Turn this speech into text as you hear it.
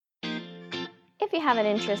If you have an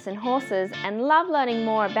interest in horses and love learning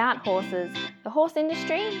more about horses, the horse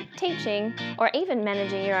industry, teaching, or even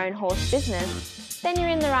managing your own horse business, then you're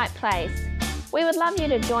in the right place. We would love you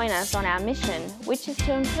to join us on our mission, which is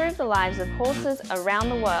to improve the lives of horses around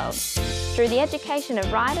the world through the education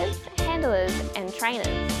of riders, handlers, and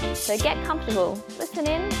trainers. So get comfortable, listen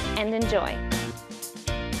in, and enjoy.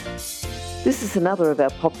 This is another of our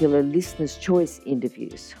popular Listener's Choice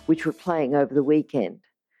interviews, which we're playing over the weekend.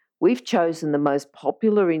 We've chosen the most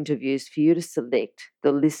popular interviews for you to select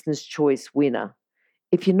the Listener's Choice winner.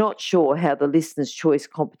 If you're not sure how the Listener's Choice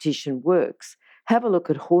competition works, have a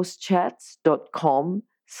look at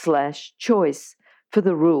horsechats.com/choice for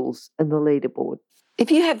the rules and the leaderboard.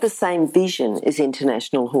 If you have the same vision as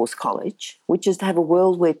International Horse College, which is to have a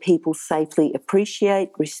world where people safely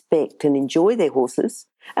appreciate, respect and enjoy their horses,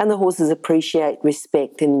 and the horses appreciate,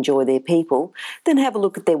 respect and enjoy their people, then have a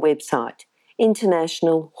look at their website,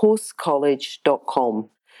 internationalhorsecollege.com,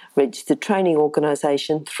 registered training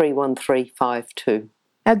organisation 31352.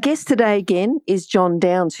 Our guest today again is John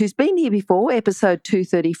Downs, who's been here before, episode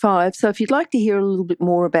 235. So if you'd like to hear a little bit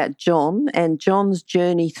more about John and John's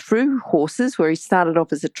journey through horses, where he started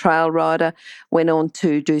off as a trail rider, went on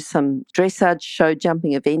to do some dressage, show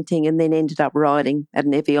jumping, eventing, and then ended up riding at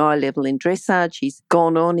an FEI level in dressage. He's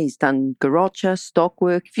gone on, he's done garrocha, stock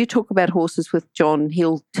work. If you talk about horses with John,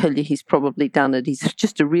 he'll tell you he's probably done it. He's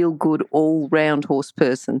just a real good all-round horse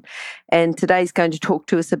person. And today he's going to talk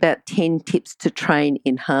to us about 10 tips to train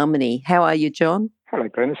in harmony. How are you, John? Hello,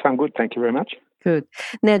 Glenys. I'm good. Thank you very much. Good.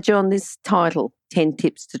 Now, John, this title, 10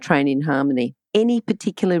 Tips to Train in Harmony, any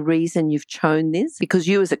particular reason you've chosen this? Because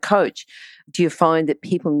you as a coach, do you find that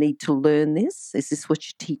people need to learn this? Is this what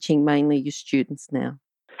you're teaching mainly your students now?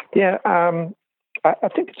 Yeah, I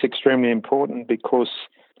think it's extremely important because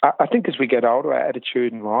I think as we get older, our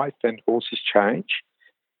attitude in life and horses change.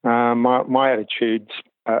 My attitudes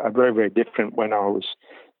are very, very different when I was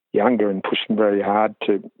younger and pushing very hard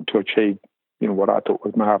to achieve, what I thought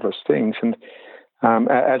was marvellous things. And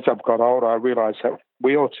as I've got older, I realised that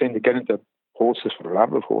we all seem to get into horses for the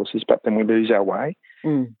love of horses, but then we lose our way.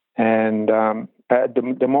 Mm. And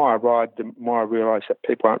the more I ride, the more I realise that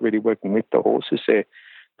people aren't really working with the horses. They're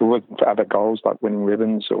working for other goals like winning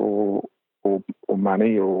ribbons or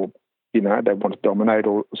money, or they want to dominate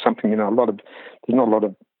or something. There's not a lot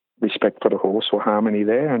of respect for the horse or harmony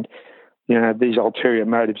there, and these ulterior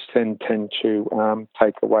motives tend to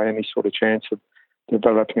take away any sort of chance of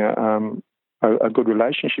developing a good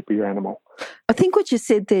relationship with your animal. I think what you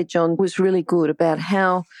said there, John, was really good about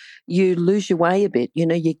how you lose your way a bit.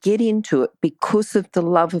 You get into it because of the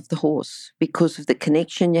love of the horse, because of the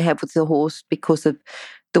connection you have with the horse, because of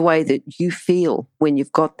the way that you feel when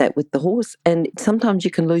you've got that with the horse. And sometimes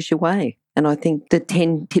you can lose your way. And I think the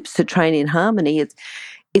 10 tips to train in harmony,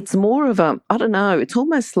 it's more of it's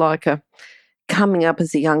almost like a coming up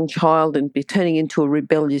as a young child and be turning into a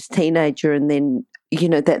rebellious teenager, and then,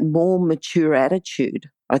 that more mature attitude,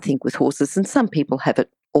 I think, with horses. And some people have it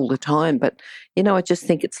all the time, but, I just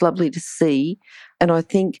think it's lovely to see. And I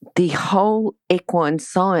think the whole equine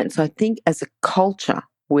science, I think as a culture,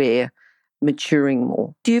 we're maturing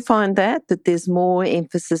more. Do you find that there's more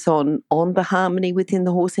emphasis on the harmony within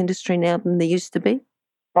the horse industry now than there used to be?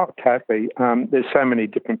 Oh, totally. There's so many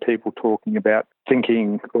different people talking about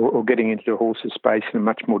thinking or getting into the horses space in a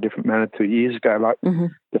much more different manner 2 years ago. Like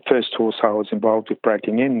the first horse I was involved with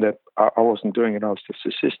breaking in, that I wasn't doing it, I was just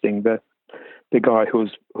assisting. The guy who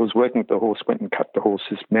was working with the horse went and cut the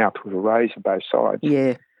horse's mouth with a razor both sides.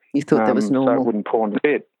 Yeah, you thought that was normal. So it wouldn't paw on the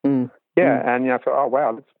bit. Mm. Yeah, and I thought, oh,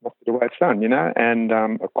 wow, that's not the way it's done, And,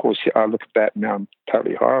 of course, I look at that and now I'm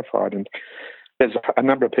totally horrified. And there's a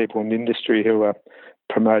number of people in the industry who are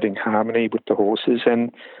promoting harmony with the horses,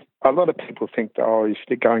 and a lot of people think that, if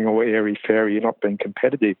you're going all airy-fairy, you're not being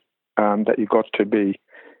competitive, that you've got to be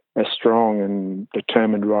a strong and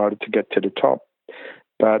determined rider to get to the top.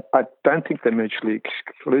 But I don't think they're mutually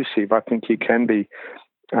exclusive. I think you can be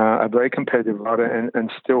a very competitive rider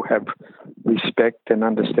and still have respect and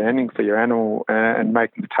understanding for your animal and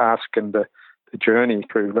making the task and the journey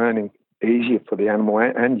through learning easier for the animal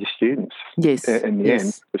and your students. Yes. In the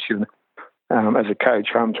end, because as a coach,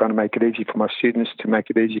 I'm trying to make it easy for my students to make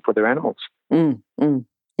it easy for their animals.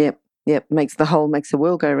 Yep. Makes the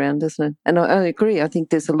world go round, doesn't it? And I agree. I think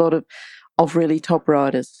there's a lot of really top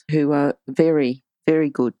riders who are very, very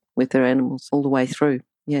good with their animals all the way through.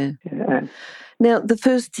 Yeah. Now, the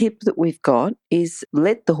first tip that we've got is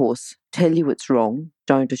let the horse tell you it's wrong.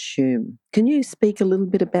 Don't assume. Can you speak a little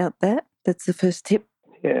bit about that? That's the first tip.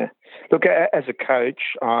 Yeah. Look, as a coach,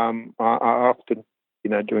 I often,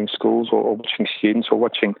 doing schools or watching students or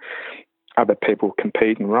watching other people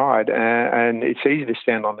compete and ride, and it's easy to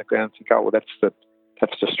stand on the ground and think, oh, well, that's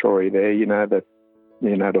the story there.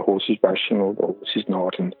 The horse is rushing or the horse is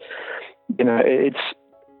not, and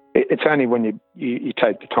it's only when you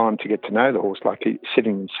take the time to get to know the horse, like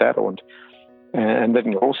sitting in the saddle and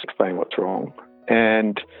letting the horse explain what's wrong.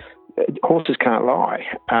 And horses can't lie.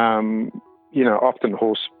 Often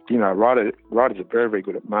riders are very, very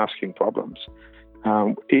good at masking problems,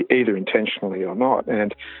 either intentionally or not.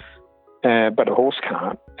 But a horse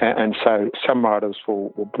can't. And so some riders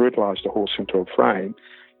will brutalise the horse into a frame.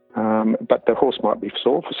 But the horse might be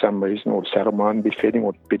sore for some reason, or the saddle might be fitting,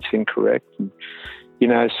 or the bit's incorrect. And,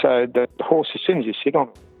 so the horse, as soon as you sit on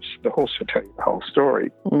it, the horse will tell you the whole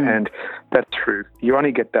story. And that's true. You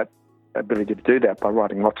only get that ability to do that by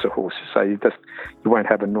riding lots of horses. So you won't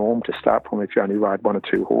have a norm to start from if you only ride one or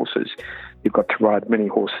two horses. You've got to ride many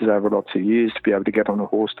horses over lots of years to be able to get on a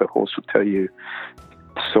horse. The horse will tell you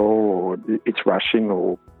it's sore, or it's rushing,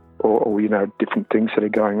 or different things that are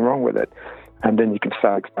going wrong with it. And then you can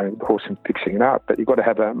start explaining the horse and fixing it up. But you've got to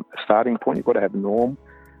have a starting point. You've got to have a norm,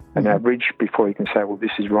 an average, before you can say, well,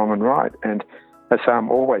 this is wrong and right. And as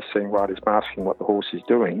I'm always seeing riders masking what the horse is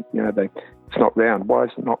doing. It's not round. Why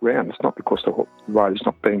is it not round? It's not because the rider's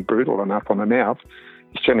not being brutal enough on the mouth.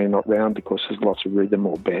 It's generally not round because there's lots of rhythm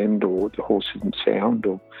or bend, or the horse isn't sound,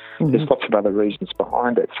 or there's lots of other reasons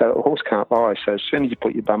behind it. So a horse can't lie. So as soon as you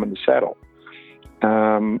put your bum in the saddle,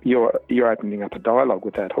 you're opening up a dialogue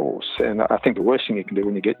with that horse. And I think the worst thing you can do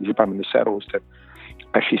when you get your bum in the saddle is to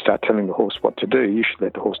actually start telling the horse what to do. You should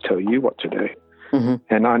let the horse tell you what to do.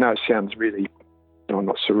 And I know it sounds really,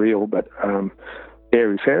 not surreal, but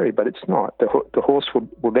airy-fairy, but it's not. The horse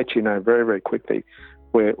will let you know very, very quickly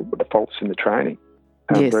where the fault's in the training,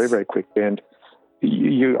 very, very quickly. And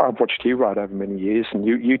I've watched you ride over many years, and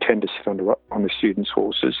you tend to sit on the students'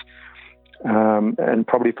 horses, and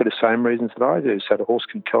probably for the same reasons that I do. So the horse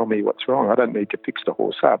can tell me what's wrong. I don't need to fix the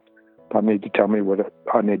horse up. I need to tell me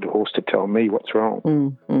I need the horse to tell me what's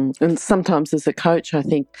wrong. And sometimes as a coach, I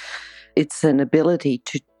think it's an ability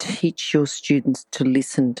to teach your students to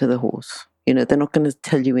listen to the horse. They're not going to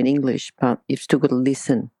tell you in English, but you've still got to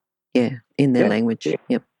listen, in their language.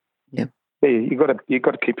 Yeah, you've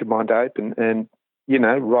got to keep your mind open and,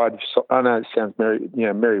 ride. I know it sounds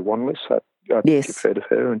Mary Wanless. I think you've heard of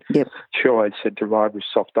her. And she always said to ride with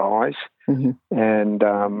soft eyes. And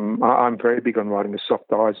I'm very big on riding with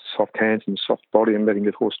soft eyes, soft hands and soft body, and letting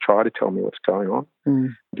the horse try to tell me what's going on.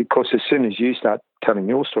 Because as soon as you start telling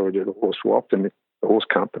your story to the horse, well, often if the horse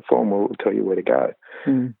can't perform, well, it will tell you where to go,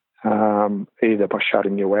 either by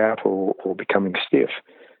shutting you out or becoming stiff.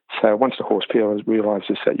 So once the horse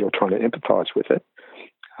realises that you're trying to empathise with it,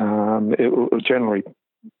 it will generally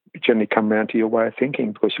come around to your way of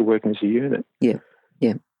thinking because you're working as a unit. Yeah.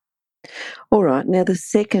 All right. Now, the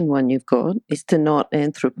second one you've got is to not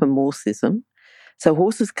anthropomorphism. So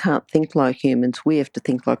horses can't think like humans. We have to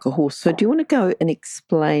think like a horse. So do you want to go and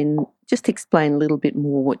explain a little bit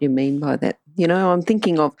more what you mean by that? I'm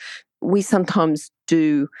thinking of, we sometimes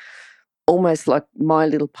do almost like My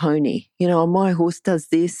Little Pony. My horse does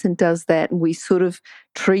this and does that, and we sort of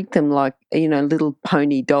treat them like, little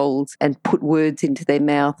pony dolls and put words into their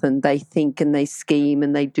mouth, and they think and they scheme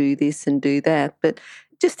and they do this and do that. But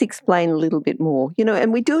just explain a little bit more,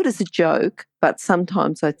 and we do it as a joke, but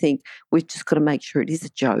sometimes I think we've just got to make sure it is a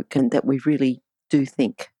joke and that we really do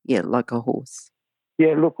think, like a horse.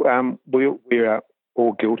 Yeah, look, we are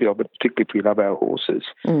all guilty of it, particularly if we love our horses.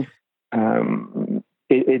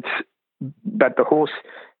 But the horse,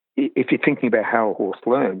 if you're thinking about how a horse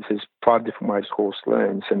learns, there's 5 different ways a horse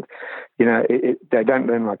learns, and they don't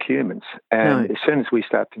learn like humans. And as soon as we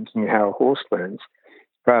start thinking how a horse learns,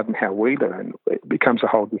 rather than how we learn, it becomes a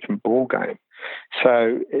whole different ball game.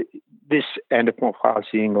 So this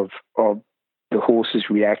anthropomorphizing of the horse's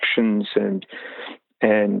reactions and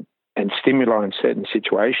stimuli in certain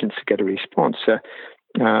situations to get a response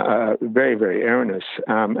are very, very erroneous.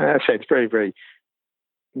 I say it's very, very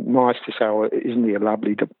nice to say, oh, isn't he a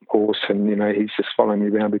lovely horse, and he's just following me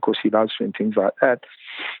around because he loves me and things like that.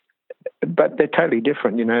 But they're totally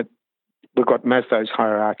different. We've got Maslow's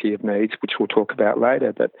hierarchy of needs, which we'll talk about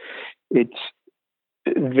later, but it's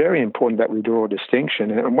very important that we draw a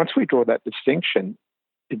distinction. And once we draw that distinction,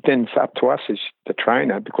 then it's up to us as the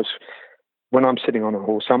trainer, because when I'm sitting on a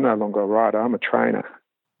horse, I'm no longer a rider, I'm a trainer.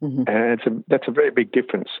 And that's a very big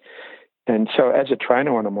difference. And so as a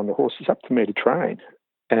trainer, when I'm on the horse, it's up to me to train.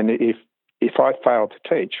 And if I fail to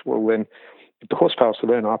teach, well, then if the horse fails to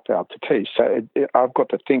learn, I fail to teach. So I've got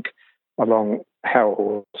to think along how a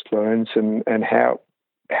horse learns and how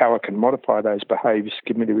I can modify those behaviours to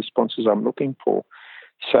give me the responses I'm looking for.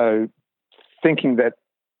 So thinking that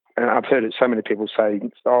and I've heard it so many people say,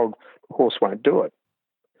 "Oh, the horse won't do it."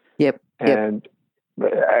 Yep. And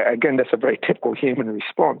again, that's a very typical human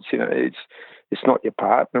response. It's not your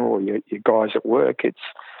partner or your guys at work. It's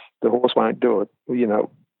the horse won't do it.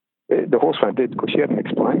 The horse won't do it because you haven't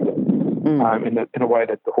explained it in a way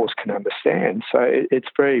that the horse can understand. So it's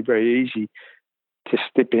very, very easy to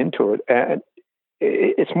slip into it. And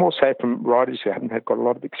it's more so from riders who haven't got a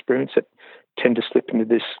lot of experience that tend to slip into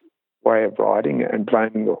this way of riding and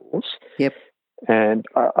blaming the horse. Yep. And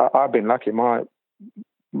I've been lucky.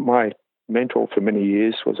 My mentor for many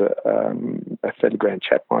years was a fairly grand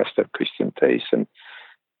chapmeister, Christian Thies, and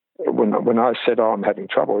when I said, I'm having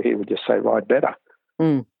trouble, he would just say, ride better.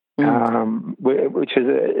 Which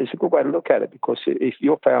is a good way to look at it, because if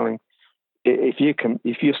you're failing, if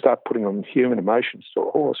you start putting on human emotions to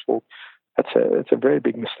a horse, well, that's a very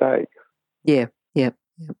big mistake. Yeah.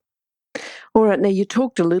 All right. Now, you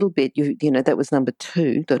talked a little bit. That was number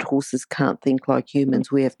 2, that horses can't think like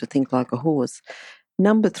humans. We have to think like a horse.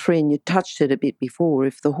 Number 3, and you touched it a bit before.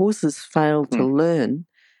 If the horses fail to learn,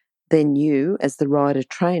 then you, as the rider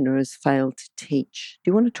trainer, has failed to teach. Do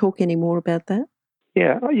you want to talk any more about that?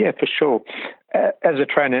 Yeah, for sure. As a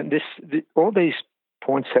trainer, all these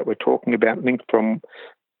points that we're talking about link from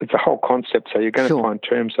the whole concept. So you're going to find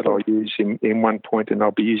terms that I'll use in one point and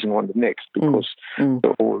I'll be using on the next, because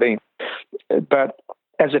they're all linked. But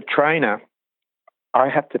as a trainer, I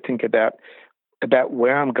have to think about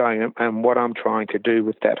where I'm going and what I'm trying to do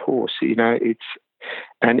with that horse.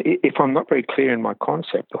 And if I'm not very clear in my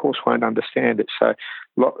concept, the horse won't understand it. So,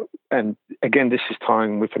 and again, this is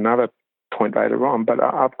tying with another point later on, but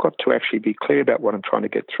I've got to actually be clear about what I'm trying to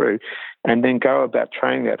get through, and then go about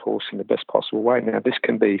training that horse in the best possible way. Now, this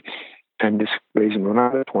can be, and this leads into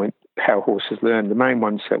another point, how horses learn. The main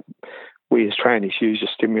ones that we as trainers use a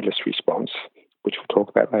stimulus response, which we'll talk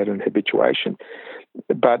about later in habituation.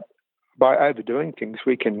 But by overdoing things,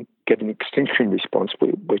 we can get an extinction response,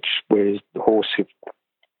 where the horse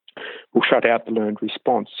will shut out the learned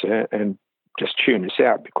response and just tune us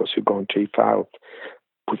out because we've gone too far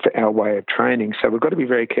with our way of training. So we've got to be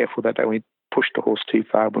very careful that we push the horse too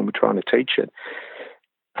far when we're trying to teach it.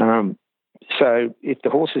 So if the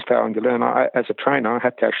horse is failing to learn, as a trainer, I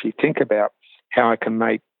have to actually think about how I can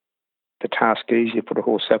make the task easier for the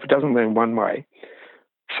horse. So if it doesn't learn one way,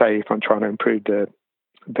 say if I'm trying to improve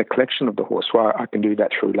the collection of the horse, well, I can do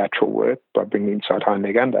that through lateral work by bringing inside hind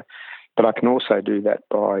leg under, but I can also do that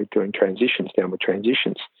by doing downward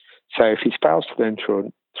transitions. So if he fails to learn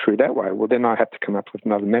through that way, well, then I have to come up with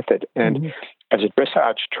another method. And as a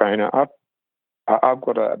dressage trainer, I've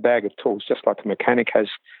got a bag of tools, just like a mechanic has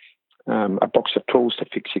a box of tools to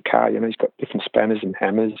fix your car. He's got different spanners and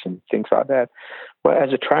hammers and things like that. Well,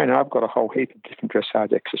 as a trainer, I've got a whole heap of different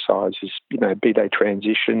dressage exercises, be they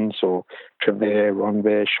transitions or travers,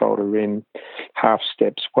 renvers, shoulder in, half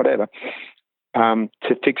steps, whatever,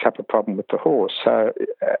 to fix up a problem with the horse. So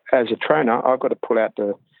as a trainer, I've got to pull out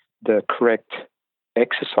the correct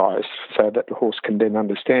exercise so that the horse can then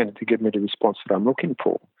understand it to give me the response that I'm looking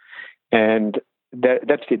for. And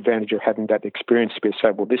that's the advantage of having that experience to be able to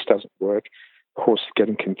say, well, this doesn't work. The horse is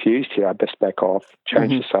getting confused here. I best back off,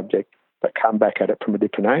 change the subject, but come back at it from a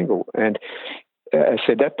different angle. And as I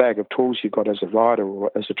said, that bag of tools you've got as a rider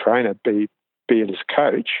or as a trainer, be it as a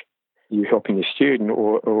coach, you helping your student,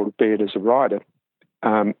 or be it as a rider,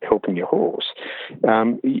 helping your horse,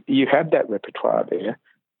 you have that repertoire there,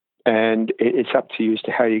 and it's up to you as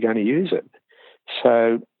to how you're going to use it.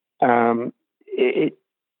 So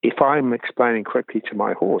if I'm explaining correctly to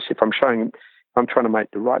my horse, if I'm trying to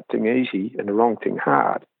make the right thing easy and the wrong thing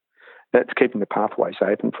hard, that's keeping the pathways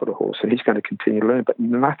open for the horse, and he's going to continue to learn. But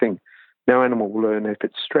no animal will learn if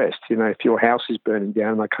it's stressed. If your house is burning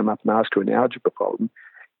down and I come up and ask you an algebra problem,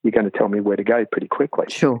 you're going to tell me where to go pretty quickly.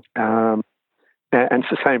 Sure. And it's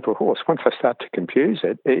the same for a horse. Once I start to confuse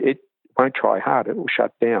it, it won't try hard. It will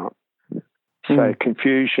shut down. So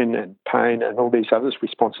confusion and pain and all these other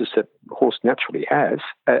responses that the horse naturally has,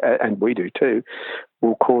 and we do too,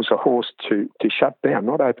 will cause a horse to shut down,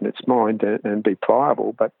 not open its mind and be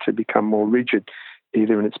pliable, but to become more rigid,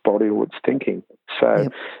 either in its body or its thinking. So,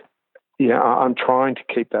 I'm trying to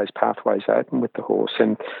keep those pathways open with the horse.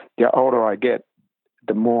 And the older I get,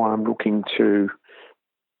 the more I'm looking to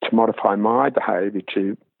modify my behaviour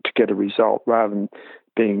to get a result, rather than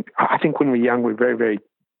being. I think when we're young, we're very, very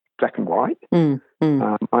black and white.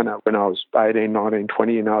 I know when I was 18, 19,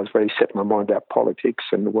 20, I was very set in my mind about politics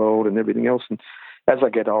and the world and everything else. And as I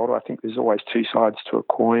get older, I think there's always two sides to a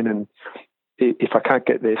coin. And if I can't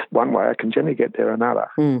get there one way, I can generally get there another,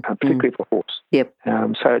 particularly for horse. Yep.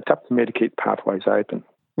 So it's up to me to keep pathways open.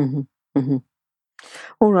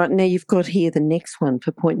 All right, now you've got here the next one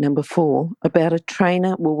for point number 4, about a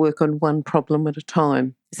trainer will work on one problem at a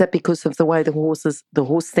time. Is that because of the way the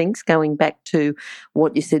horse thinks, going back to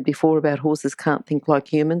what you said before about horses can't think like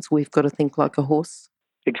humans, we've got to think like a horse?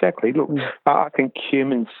 Exactly. Look, I think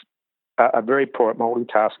humans are very poor at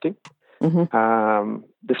multitasking.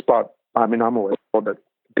 Despite, I'm always told that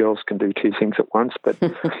girls can do 2 things at once, but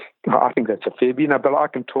I think that's a fib. But I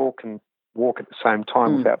can talk and walk at the same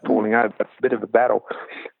time without falling over. It's a bit of a battle.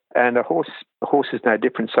 And a horse is no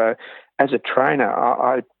different. So as a trainer,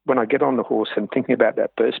 I when I get on the horse and thinking about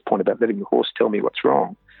that first point about letting the horse tell me what's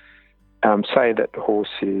wrong, say that the horse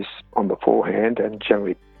is on the forehand, and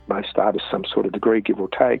generally most start at some sort of degree, give or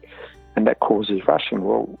take, and that causes rushing.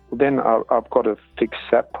 Well, then I've got to fix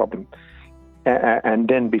that problem. And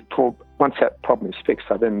then once that problem is fixed,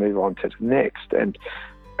 I then move on to the next. And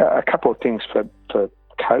a couple of things for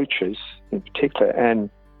coaches in particular and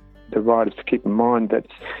the riders to keep in mind, that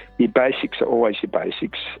your basics are always your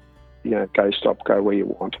basics. Go, stop, go where you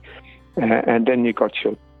want. And then you've got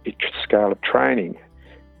your scale of training.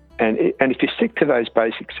 And if you stick to those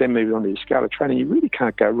basics, then move on to your scale of training, you really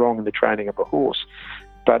can't go wrong in the training of a horse.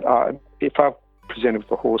 But if I've presented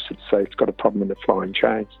with a horse that say it's got a problem in the flying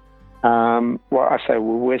chains, I say,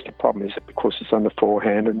 well, where's the problem? Is it because it's on the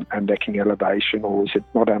forehand and lacking elevation, or is it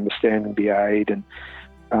not understanding the aid, and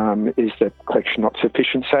is the collection not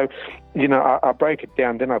sufficient? So, I break it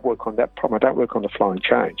down, then I work on that problem. I don't work on the flying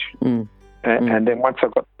change. And then once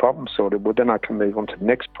I've got the problem sorted, well, then I can move on to the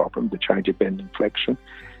next problem, the change of bend and flexion.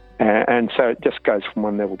 And so it just goes from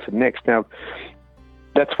one level to the next. Now,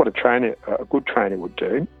 that's what a good trainer would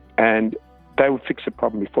do, and they would fix the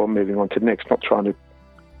problem before moving on to the next, not trying to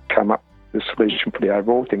come up with a solution for the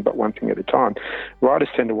overall thing, but one thing at a time. Riders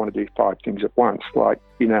tend to want to do 5 things at once, like,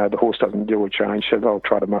 the horse doesn't do a change, so they'll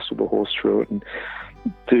try to muscle the horse through it and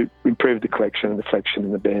to improve the collection and the flexion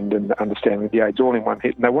and the bend and the understanding of the aids all in one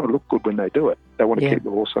hit. And they want to look good when they do it. They want to keep the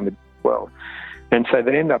horse on the well. And so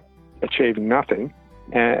they end up achieving nothing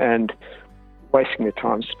and wasting their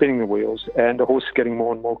time, spinning the wheels, and the horse is getting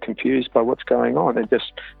more and more confused by what's going on and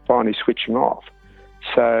just finally switching off.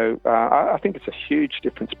 So I think it's a huge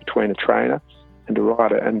difference between a trainer and a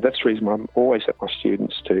rider, and that's the reason I'm always at my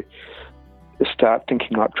students to start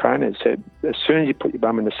thinking like trainers. So as soon as you put your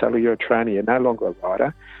bum in the saddle, you're a trainer, you're no longer a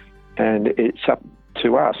rider, and it's up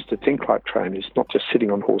to us to think like trainers, not just sitting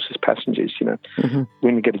on horses' passengers.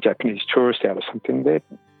 When you get a Japanese tourist out or something,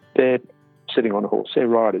 they're sitting on a horse, they're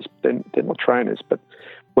riders, they're not trainers. But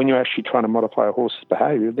when you're actually trying to modify a horse's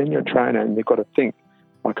behaviour, then you're a trainer, and you've got to think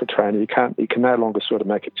like a trainer. You can no longer sort of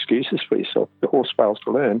make excuses for yourself. If the horse fails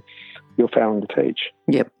to learn, you're failing to teach.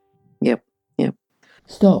 Yep.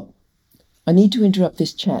 Stop. I need to interrupt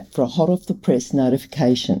this chat for a hot off the press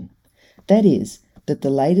notification. That is, that the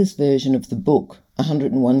latest version of the book,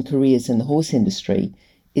 101 Careers in the Horse Industry,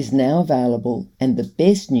 is now available, and the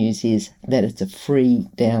best news is that it's a free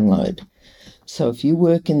download. So if you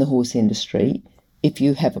work in the horse industry, if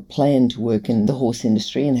you have a plan to work in the horse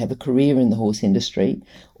industry and have a career in the horse industry,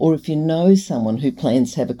 or if you know someone who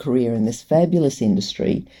plans to have a career in this fabulous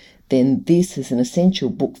industry, then this is an essential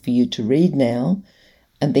book for you to read now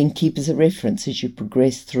and then keep as a reference as you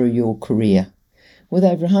progress through your career. With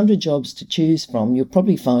over 100 jobs to choose from, you'll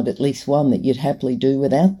probably find at least one that you'd happily do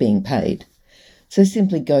without being paid. So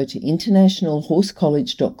simply go to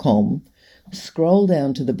internationalhorsecollege.com, scroll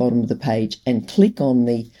down to the bottom of the page and click on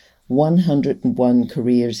the 101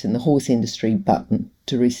 Careers in the Horse Industry button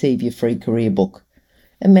to receive your free career book.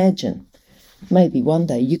 Imagine, maybe one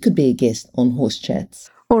day you could be a guest on Horse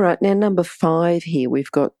Chats. All right, now number 5 here,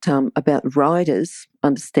 we've got about riders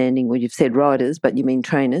understanding, well, you've said riders, but you mean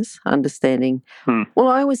trainers, understanding. Well,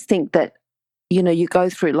 I always think that, you go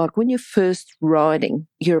through, like when you're first riding,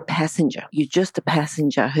 you're a passenger. You're just a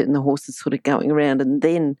passenger and the horse is sort of going around, and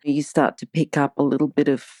then you start to pick up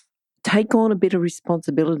take on a bit of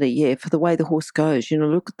responsibility, for the way the horse goes.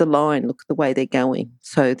 Look at the line, look at the way they're going.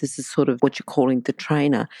 So this is sort of what you're calling the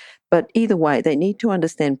trainer. But either way, they need to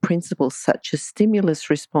understand principles such as stimulus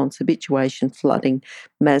response, habituation, flooding,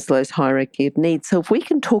 Maslow's hierarchy of needs. So if we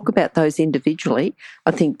can talk about those individually,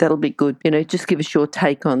 I think that'll be good. Just give us your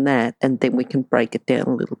take on that, and then we can break it down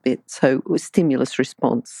a little bit. So stimulus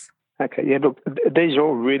response. Okay, look, these are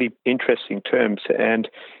all really interesting terms, and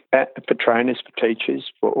for trainers, for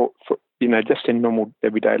teachers, for just in normal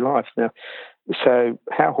everyday life. Now, so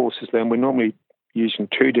how horses learn, we're normally using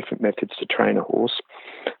 2 different methods to train a horse.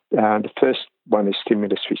 The first one is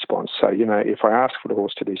stimulus response. So, if I ask for the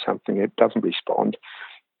horse to do something, it doesn't respond,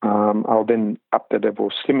 I'll then up the level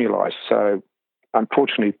of stimuli. So,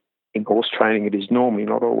 unfortunately, in horse training, it is normally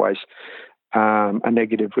not always a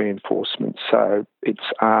negative reinforcement. So it's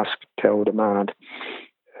ask, tell, demand.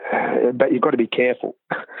 But you've got to be careful.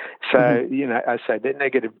 So, I say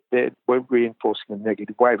we're reinforcing a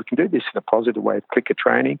negative way. We can do this in a positive way, clicker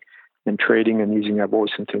training and treating and using our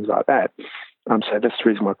voice and things like that. So that's the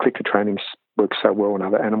reason why clicker training works so well on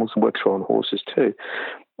other animals and works well on horses too.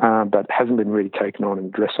 But hasn't been really taken on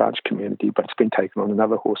in the dressage community, but it's been taken on in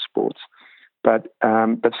other horse sports. But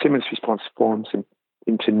stimulus response forms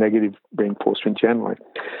into negative reinforcement generally.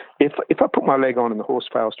 If I put my leg on and the horse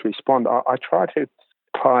fails to respond, I try to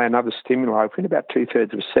apply another stimuli within about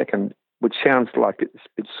 2/3 of a second, which sounds like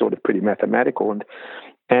it's sort of pretty mathematical, and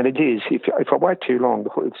it is. If I wait too long,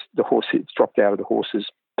 it's dropped out of the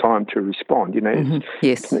horse's time to respond.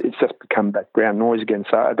 It's just become background noise again.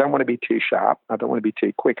 So I don't want to be too sharp. I don't want to be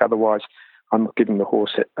too quick. Otherwise, I'm not giving the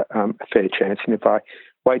horse a fair chance. And if I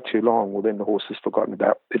wait too long, well, then the horse has forgotten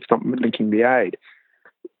about it's not linking the aid.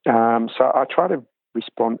 So I try to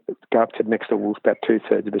respond, go up to the next level about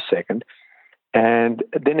 2/3 of a second. And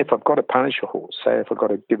then if I've got to punish a horse, say if I've got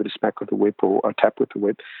to give it a smack with a whip or a tap with the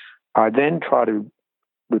whip, I then try to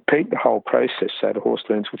repeat the whole process so the horse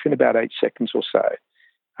learns within about 8 seconds or so.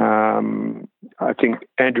 I think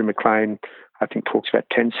Andrew McLean, talks about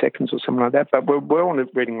 10 seconds or something like that, but we're all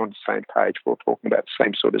reading on the same page. We're talking about the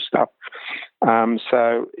same sort of stuff.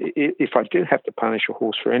 So if I do have to punish a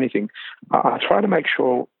horse for anything, I try to make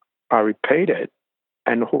sure I repeat it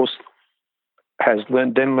and the horse has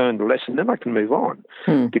learned the lesson, then I can move on.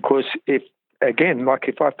 Because if I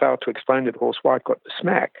fail to explain to the horse why I got the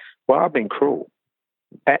smack, well, I've been cruel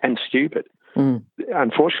and stupid.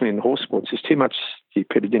 Unfortunately, in the horse sports, there's too much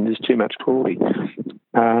stupidity and there's too much cruelty.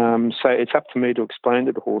 So it's up to me to explain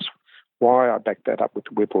to the horse why I backed that up with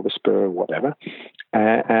the whip or the spur or whatever,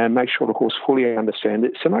 and make sure the horse fully understands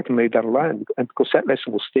it, so then I can leave that alone, and because that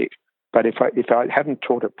lesson will stick. But if I haven't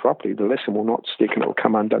taught it properly, the lesson will not stick and it will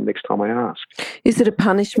come undone next time I ask. Is it a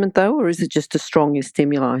punishment, though, or is it just a stronger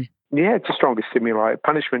stimuli? Yeah, it's a stronger stimuli.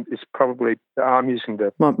 Punishment is probably, I'm using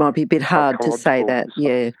the... Might be a bit hard to say that.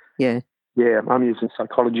 Yeah. Yeah, I'm using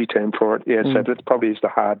psychology term for it. Yeah, so that probably is the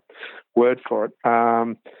hard word for it.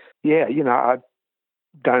 I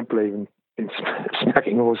don't believe in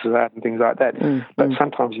smacking horses out and things like that. But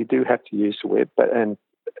sometimes you do have to use the whip, but then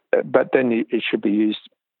it should be used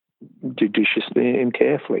judiciously and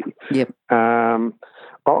carefully. Yep. On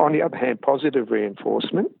the other hand, positive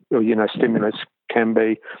reinforcement, or stimulus can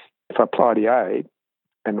be if I apply the aid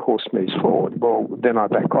and the horse moves forward, well, then I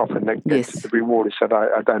back off, and the reward is that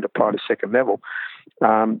I don't apply the second level.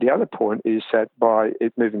 The other point is that by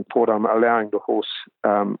it moving forward, I'm allowing the horse.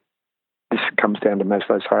 This comes down to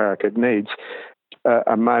Maslow's hierarchy of needs.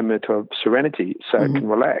 A moment of serenity so it can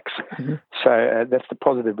relax. So that's the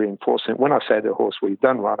positive reinforcement. When I say to the horse, well, you've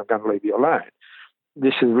done right, I'm going to leave you alone.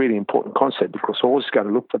 This is a really important concept because the horse is going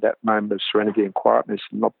to look for that moment of serenity and quietness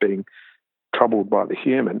and not being troubled by the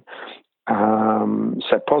human.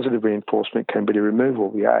 So positive reinforcement can be the removal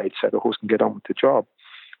of the aid so the horse can get on with the job.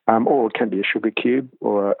 Or it can be a sugar cube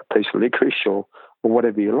or a piece of licorice or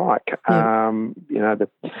whatever you like. A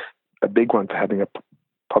big one for having a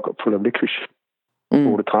pocket full of licorice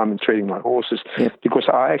all the time and treating my horses, because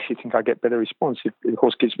I actually think I get better response. If the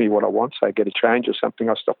horse gives me what I want, say I get a change or something,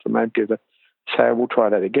 I stop the mode, say we'll try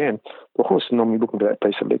that again. The horse is normally looking for that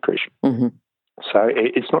piece of licorice. So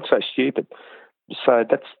it's not so stupid. So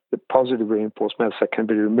that's the positive reinforcement. So it can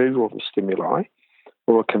be removal of a stimuli,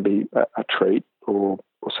 or it can be a treat or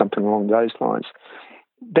something along those lines.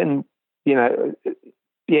 Then,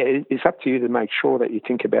 it's up to you to make sure that you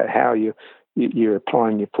think about how you're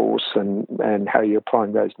applying your force and how you're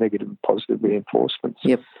applying those negative and positive reinforcements.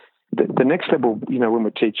 Yep. The next level, when we're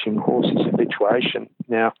teaching horses habituation.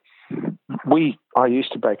 Now, I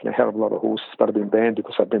used to break in a hell of a lot of horses, but I've been banned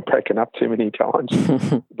because I've been breaking up too many times.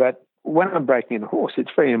 But when I'm breaking in a horse,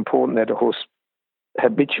 it's very important that a horse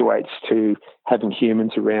habituates to having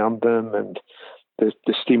humans around them and the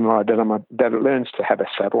stimuli that it learns to have a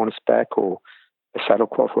saddle on its back or a saddle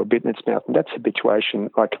cloth or a bit in its mouth. And that's habituation.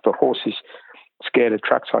 Like if a horse is scared of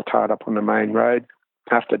trucks, I tie it up on the main road.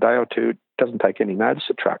 After a day or two, it doesn't take any notice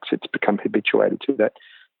of trucks. It's become habituated to that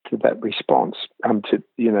response, to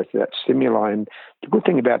that stimuli. And the good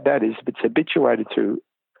thing about that is if it's habituated to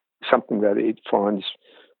something that it finds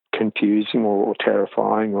confusing or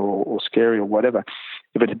terrifying or scary or whatever,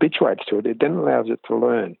 if it habituates to it, it then allows it to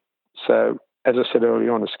learn. So as I said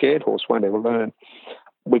earlier on, a scared horse won't ever learn.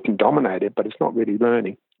 We can dominate it, but it's not really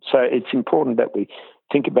learning. So it's important that we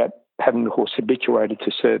think about having the horse habituated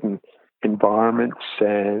to certain environments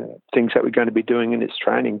and things that we're going to be doing in its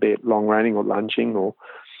training, be it long reining or lunging or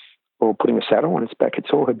putting a saddle on its back.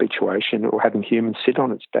 It's all habituation, or having humans sit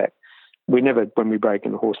on its back. we never, when we break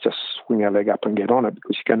in the horse, just swing our leg up and get on it,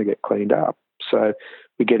 because you're going to get cleaned up. So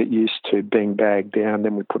we get it used to being bagged down,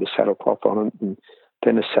 then we put a saddle cloth on it, and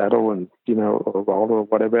then a saddle, and, or a roller or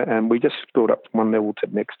whatever, and we just build up from one level to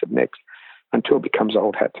the next until it becomes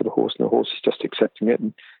old hat to the horse, and the horse is just accepting it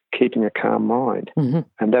and keeping a calm mind. Mm-hmm.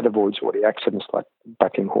 And that avoids all the accidents like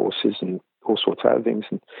bucking horses and all sorts of other things.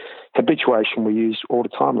 And habituation we use all the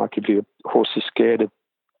time, like if your horse is scared of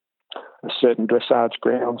a certain dressage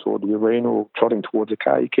grounds or the arena or trotting towards a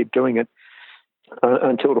car, you keep doing it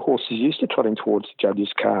until the horse is used to trotting towards the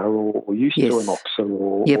judge's car, or used to an oxer,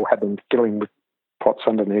 or having dealing with pots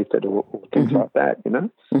underneath it, or things like that,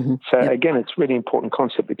 Mm-hmm. So again, it's a really important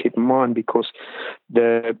concept to keep in mind, because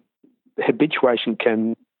the habituation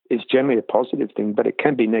is generally a positive thing, but it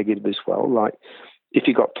can be negative as well. Like if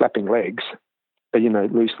you've got flapping legs,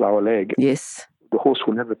 loose lower leg, yes, the horse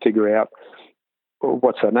will never figure out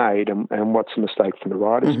what's an aid and what's a mistake from the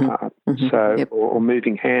rider's part. Mm-hmm. So, or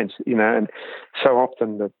moving hands, and so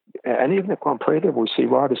often and even at Grand Prix level, we see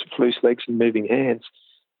riders with loose legs and moving hands,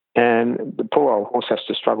 and the poor old horse has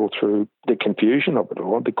to struggle through the confusion of it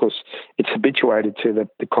all, because it's habituated to the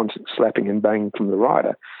constant slapping and banging from the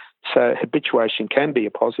rider. So habituation can be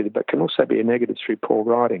a positive, but can also be a negative through poor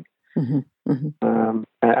riding. Mm-hmm. Mm-hmm.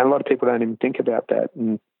 And a lot of people don't even think about that.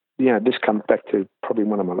 And this comes back to probably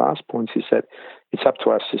one of my last points, is that it's up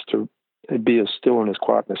to us just to be as still and as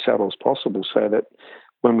quiet in the saddle as possible, so that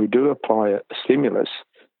when we do apply a stimulus,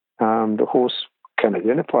 the horse can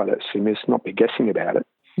identify that stimulus, not be guessing about it.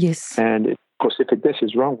 Yes. And, of course, if it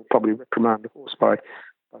guesses wrong, we'll probably reprimand the horse by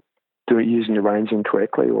using the reins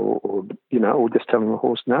incorrectly, or just telling the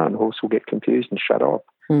horse no, and the horse will get confused and shut off.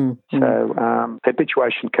 Mm-hmm. So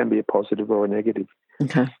habituation can be a positive or a negative.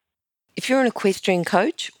 Okay. If you're an equestrian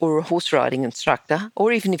coach or a horse riding instructor,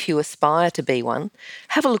 or even if you aspire to be one,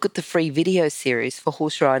 have a look at the free video series for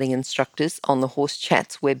horse riding instructors on the Horse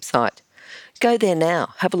Chats website. Go there now,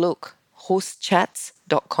 have a look,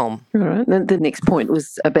 horsechats.com. All right. Then the next point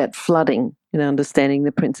was about flooding, understanding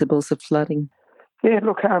the principles of flooding. Yeah,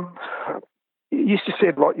 look, you used to see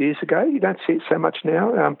it a lot years ago. You don't see it so much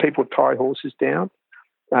now. People tie horses down.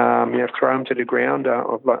 Throw them to the ground.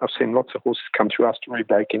 I've seen lots of horses come through us to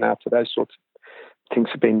rebreak in after those sorts of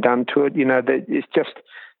things have been done to it. It's just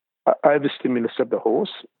overstimulus of the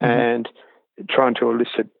horse and trying to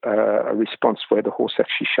elicit a response where the horse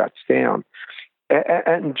actually shuts down.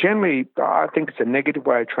 And generally, I think it's a negative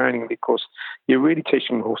way of training, because you're really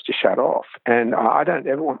teaching the horse to shut off. And I don't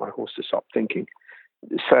ever want my horse to stop thinking.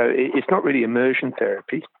 So it's not really immersion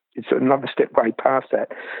therapy. It's another step way past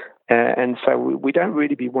that. And so we don't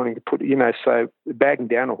really be wanting to put, so bagging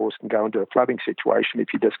down a horse can go into a flooding situation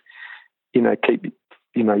if you just, keep,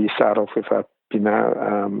 you start off with a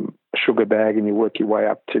sugar bag and you work your way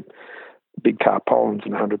up to big tarpaulins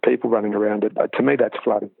and 100 people running around it. To me, that's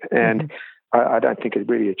flooding. And I don't think it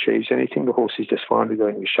really achieves anything. The horse is just finally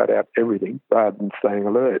going to shut out everything rather than staying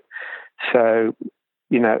alert. So,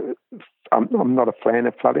 I'm not a fan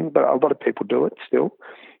of flooding, but a lot of people do it still,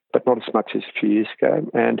 but not as much as a few years ago.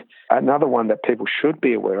 And another one that people should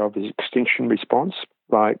be aware of is extinction response.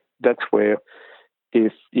 Like, that's where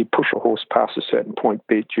if you push a horse past a certain point,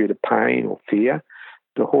 be it due to pain or fear,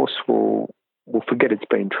 the horse will forget it's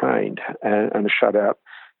been trained and shut out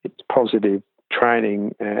its positive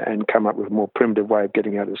training and come up with a more primitive way of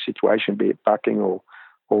getting out of the situation, be it bucking or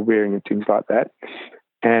rearing and things like that.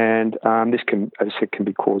 And this can, as I said, can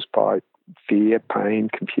be caused by fear, pain,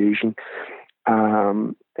 confusion.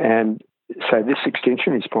 And so this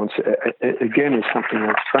extinction response, again, is something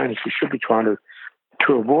that trainers we should be trying to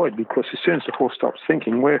avoid, because as soon as the horse stops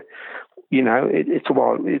thinking, it's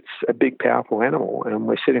a big, powerful animal, and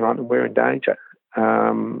we're sitting on it and we're in danger.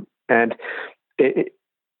 And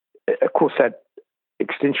of course, that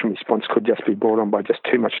extinction response could just be brought on by just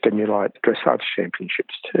too much stimuli at dressage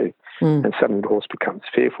championships too. And suddenly the horse becomes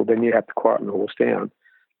fearful. Then you have to quieten the horse down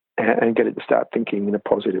and get it to start thinking in a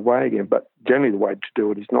positive way again. But generally the way to do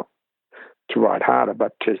it is not to ride harder,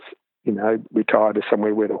 but to, retire to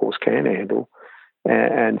somewhere where the horse can handle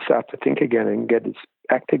and start to think again and get its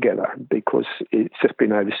act together, because it's just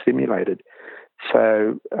been overstimulated.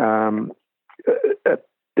 So the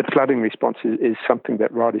flooding response is something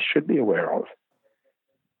that riders should be aware of.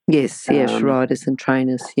 Yes, riders and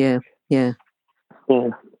trainers, yeah. And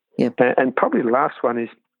probably the last one is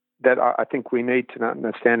that I think we need to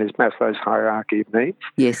understand is Maslow's hierarchy of needs.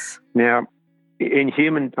 Yes. Now, in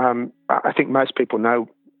human, I think most people know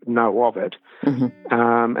of it,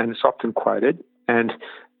 and it's often quoted. And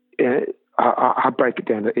I break it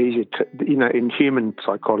down to easier. In human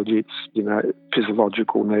psychology, it's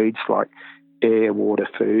physiological needs like air, water,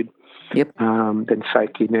 food. Yep. Then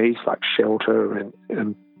safety needs like shelter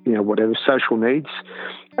and whatever social needs.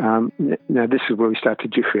 Now this is where we start to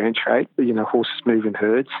differentiate. Horses move in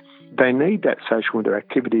herds. They need that social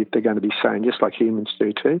interactivity if they're going to be sane, just like humans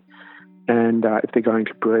do too. And if they're going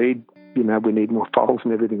to breed, we need more foals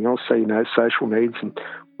and everything else. So, social needs and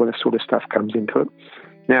all that sort of stuff comes into it.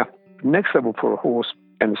 Now, next level for a horse,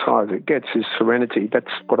 and as high as it gets, is serenity.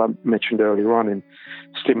 That's what I mentioned earlier on in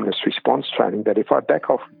stimulus response training, that if I back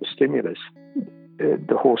off the stimulus,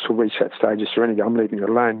 the horse will reach that stage of serenity. I'm leaving it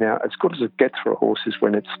alone. Now, as good as it gets for a horse is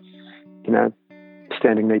when it's,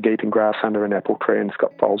 standing knee deep in grass under an apple tree and it's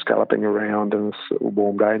got foals galloping around and it's a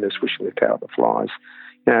warm day and they're swishing their tail at the flies.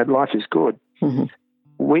 Life is good. Mm-hmm.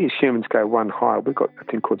 We as humans go one higher. We've got a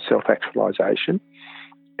thing called self-actualization.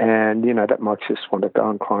 And, that makes us want to go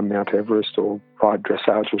and climb Mount Everest or ride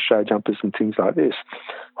dressage or show jumpers and things like this.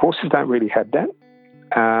 Horses don't really have that.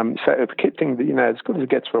 So a key thing that, as good as it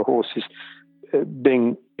gets for a horse is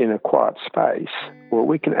being in a quiet space. Well,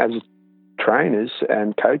 we can, as trainers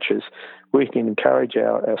and coaches, we can encourage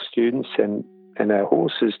our students and our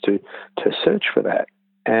horses to search for that.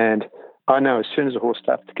 And I know as soon as a horse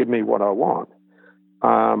starts to give me what I want,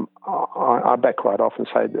 I back right off and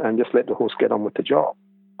say, and just let the horse get on with the job.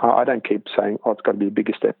 I don't keep saying, it's got to be a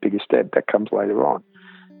bigger step. That comes later on.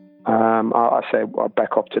 I say, I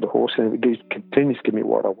back off to the horse, and if it continues to give me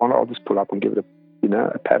what I want, I'll just pull up and give it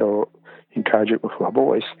a pat or encourage it with my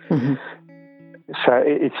voice. Mm-hmm. So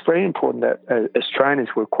it's very important that as trainers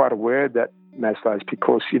we're quite aware of that, Maslows,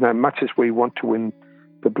 because, much as we want to win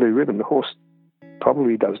the blue ribbon, the horse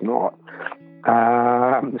probably does not.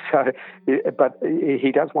 But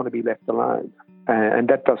he does want to be left alone. And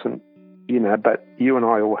that doesn't, but you and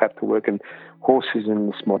I all have to work, and horses in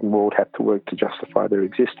this modern world have to work to justify their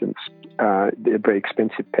existence. They're very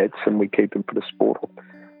expensive pets, and we keep them for the sport of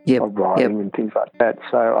riding and things like that.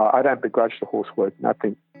 So I don't begrudge the horse work. I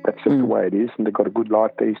think that's just the way it is, and they've got a good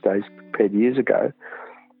life these days compared to years ago.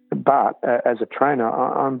 But as a trainer,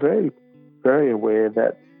 I'm very, very aware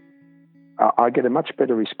that I get a much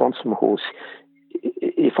better response from a horse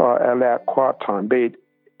if I allow quiet time, be it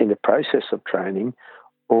in the process of training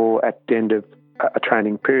or at the end of a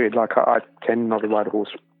training period. Like I tend not to ride a horse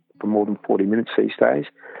for more than 40 minutes these days.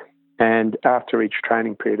 And after each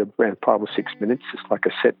training period of around 5 or 6 minutes, it's like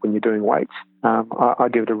a set when you're doing weights. I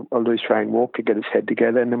give it a loose rein walk to get his head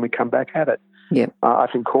together, and then we come back at it. Yep. I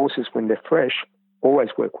think horses, when they're fresh, always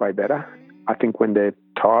work way better. I think when they're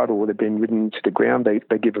tired or they've been ridden to the ground,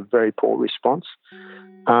 they give a very poor response.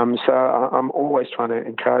 So I'm always trying to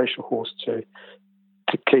encourage the horse to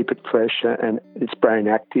keep it fresh and its brain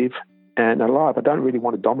active and alive. I don't really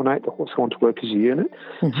want to dominate the horse. I want to work as a unit.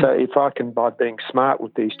 Mm-hmm. So if I can, by being smart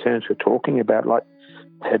with these terms we're talking about, like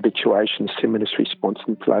habituation, stimulus response,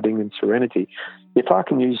 and flooding and serenity, if I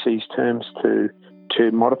can use these terms to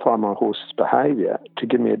modify my horse's behaviour to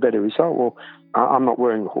give me a better result, well, I'm not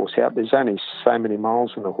wearing the horse out. There's only so many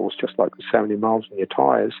miles in the horse, just like there's so many miles in your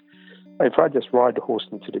tyres. If I just ride the horse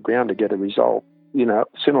into the ground to get a result,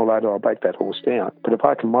 sooner or later I'll break that horse down. But if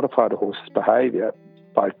I can modify the horse's behaviour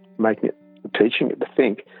by teaching it to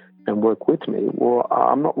think and work with me, well,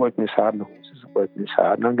 I'm not working as hard and the horse isn't working as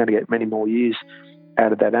hard, and I'm going to get many more years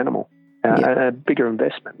out of that animal. A bigger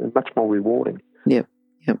investment and much more rewarding. Yep.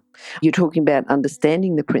 You're talking about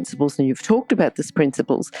understanding the principles, and you've talked about these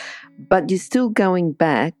principles, but you're still going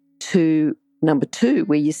back to number 2,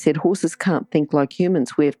 where you said horses can't think like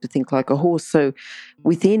humans. We have to think like a horse. So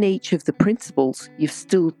within each of the principles, you've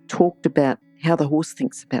still talked about how the horse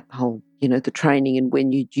thinks about the whole, the training and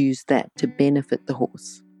when you'd use that to benefit the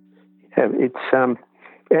horse. Yeah, it's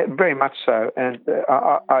very much so. And,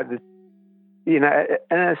 and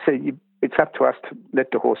I say it's up to us to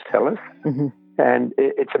let the horse tell us. Mm-hmm. And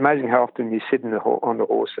it's amazing how often you sit on the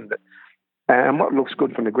horse and what looks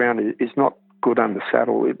good from the ground is not good on the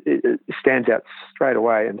saddle. It stands out straight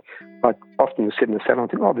away. And like often you sit in the saddle and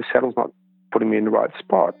think, this saddle's not putting me in the right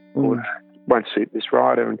spot, or won't suit this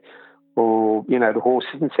rider, or the horse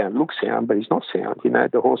isn't sound. Looks sound, but he's not sound.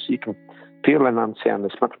 The horse, you can feel an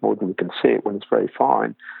unsoundness much more than you can see it when it's very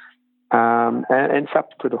fine. And it's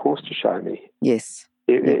up to the horse to show me. Yes.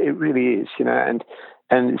 It really is, and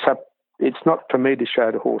it's up. It's not for me to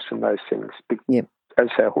show the horse in those things. Yep. As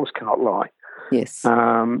I say, a horse cannot lie. Yes. So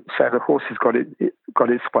the horse has got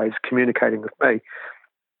its ways of communicating with me,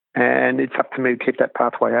 and it's up to me to keep that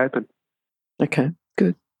pathway open. Okay,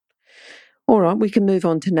 good. All right, we can move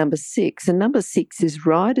on to number 6. And number 6 is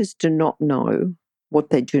riders do not know what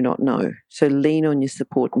they do not know. So lean on your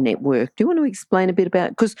support network. Do you want to explain a bit about,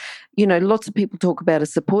 because, lots of people talk about a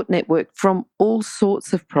support network from all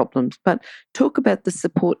sorts of problems, but talk about the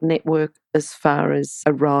support network as far as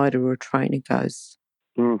a rider or a trainer goes.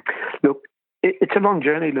 Look, it's a long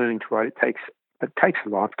journey learning to ride. It takes a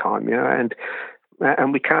lifetime,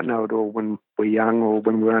 and we can't know it all when we're young or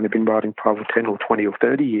when we've only been riding 5 or 10 or 20 or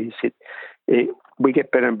 30 years. We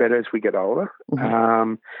get better and better as we get older.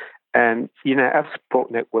 Mm-hmm. And, our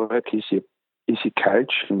support network is your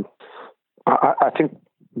coach. And I think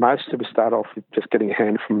most of us start off with just getting a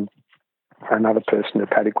hand from another person in the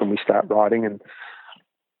paddock when we start riding, and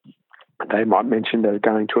they might mention they're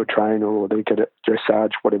going to a trainer or they get a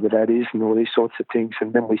dressage, whatever that is, and all these sorts of things.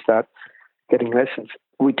 And then we start getting lessons.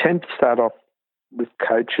 We tend to start off with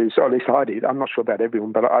coaches, or at least I did. I'm not sure about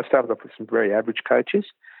everyone, but I started off with some very average coaches,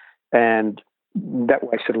 and that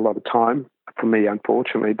wasted a lot of time for me,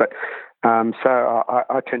 unfortunately. But so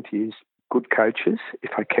I tend to use good coaches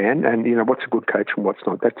if I can. And what's a good coach and what's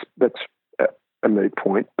not? That's a moot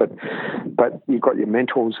point. But you've got your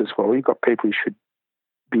mentors as well. You've got people you should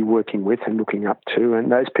be working with and looking up to, and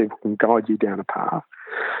those people can guide you down a path.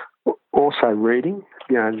 Also, reading.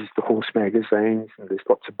 There's the horse magazines, and there's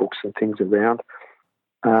lots of books and things around.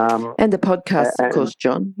 And the podcast, of course,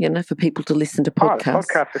 John, for people to listen to podcasts. Oh, the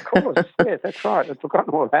podcast, of course. Yeah, that's right. I've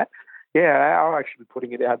forgotten all that. Yeah, I'll actually be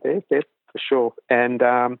putting it out there for sure. And,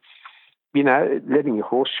 letting your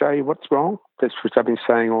horse show you what's wrong. That's what I've been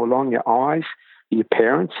saying all along. Your eyes, your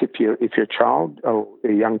parents, if you're a child or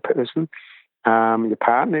a young person, your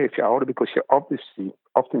partner, if you're older, because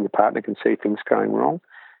often your partner can see things going wrong.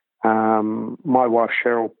 My wife,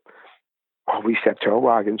 Cheryl, we used to have terrible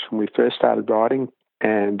arguments when we first started riding,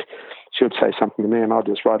 and she would say something to me and I'd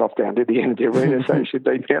just ride off down to the end of the arena, so she'd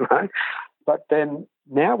leave me alone. But then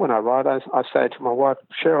now when I ride, I say to my wife,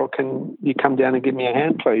 Cheryl, can you come down and give me a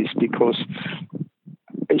hand, please? Because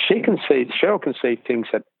Cheryl can see things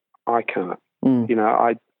that I can't.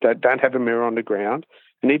 I don't have a mirror on the ground.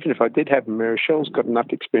 And even if I did have a mirror, Cheryl's got enough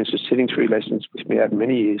experience of sitting through lessons with me over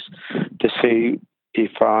many years to see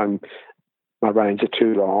if my reins are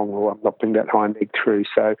too long or I'm not bringing that hind leg through.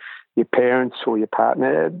 So your parents or your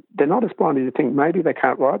partner, they're not as blind as you think. Maybe they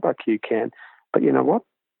can't ride like you can, but you know what?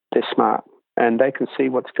 They're smart and they can see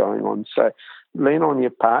what's going on. So lean on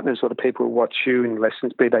your partners or the people who watch you in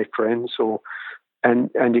lessons, be they friends and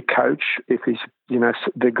your coach. If he's,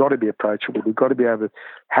 they've got to be approachable. We've got to be able to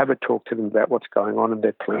have a talk to them about what's going on and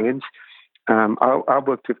their plans. I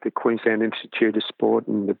worked with the Queensland Institute of Sport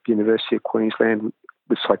and the University of Queensland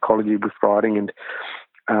with psychology, with riding and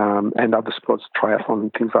other sports, triathlon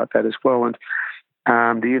and things like that as well.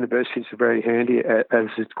 And the universities are very handy, as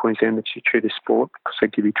is the Queensland Institute of Sport, because they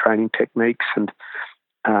give you training techniques and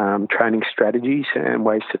training strategies and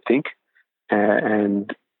ways to think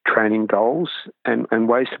and training goals and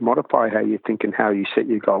ways to modify how you think and how you set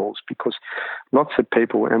your goals, because lots of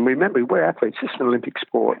people, and remember, we're athletes, it's an Olympic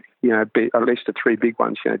sport, at least the three big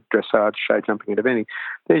ones, dressage, show jumping and eventing,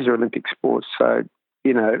 these are Olympic sports. So,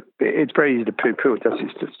 it's very easy to poo-poo it,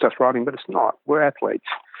 it's just riding, but it's not. We're athletes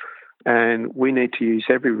and we need to use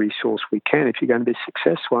every resource we can if you're going to be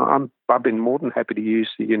successful. I've been more than happy to use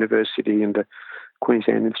the university and the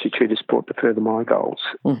Queensland Institute of Sport to further my goals,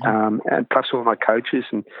 and plus all my coaches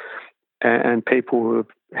and people who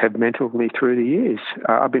have mentored me through the years.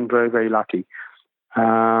 I've been very, very lucky,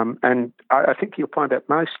 and I think you'll find that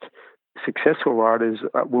most successful riders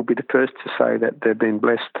will be the first to say that they've been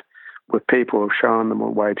blessed with people who have shown them a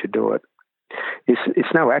way to do it.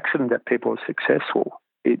 It's no accident that people are successful.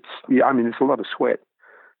 There's a lot of sweat.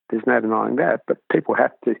 There's no denying that, but people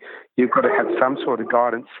you've got to have some sort of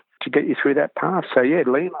guidance to get you through that path. So, yeah,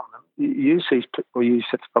 lean on them.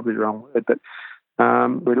 That's probably the wrong word, but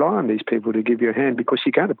rely on these people to give you a hand, because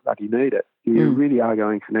you're going to bloody need it. You really are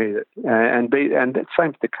going to need it. And that's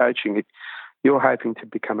same for the coaching. If you're hoping to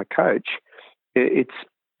become a coach, it's,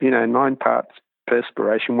 9 parts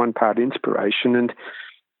perspiration, 1 part inspiration, and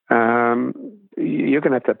you're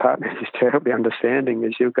going to have to partner who's terribly understanding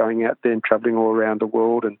as you're going out there and travelling all around the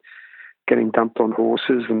world and getting dumped on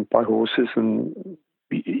horses and by horses, and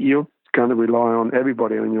you're going to rely on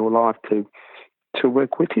everybody in your life to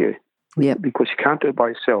work with you. Yeah, because you can't do it by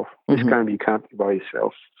yourself. This game you can't do by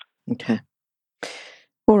yourself. Okay.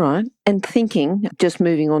 All right. And thinking, just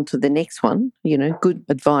moving on to the next one, good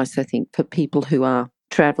advice, I think, for people who are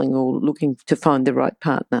travelling or looking to find the right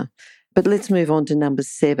partner. But let's move on to number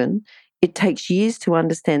 7. It takes years to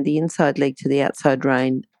understand the inside leg to the outside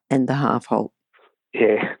rein and the half halt.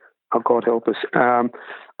 Yeah. Oh, God help us.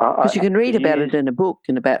 Because you can read about it in a book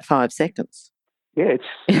in about 5 seconds. Yeah, it's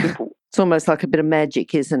simple. It's almost like a bit of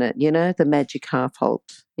magic, isn't it? You know, the magic half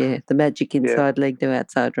halt. Yeah, the magic inside leg to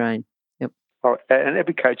outside rein. Yep. Oh, and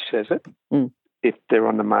every coach says it. If they're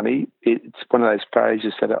on the money, it's one of those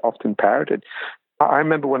phrases that are often parroted. I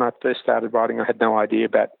remember when I first started riding, I had no idea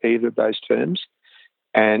about either of those terms.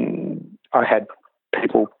 And I had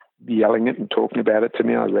people yelling it and talking about it to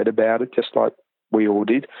me. I read about it just like we all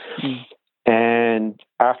did. And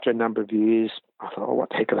after a number of years, I thought, oh, what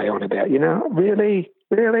the heck are they on about? You know, really?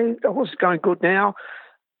 The horse is going good now.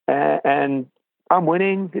 And I'm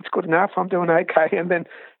winning. It's good enough. I'm doing okay. And then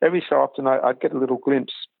every so often I'd get a little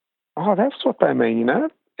glimpse. Oh, that's what they mean, you know?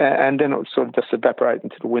 And then it would sort of just evaporate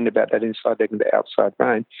into the wind about that inside leg and the outside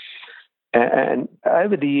rein. And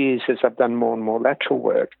over the years, as I've done more and more lateral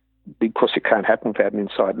work, because it can't happen without an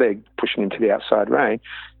inside leg pushing into the outside rein,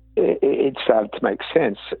 it started to make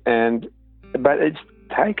sense. But it's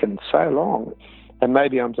taken so long. And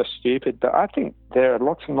maybe I'm just stupid, but I think there are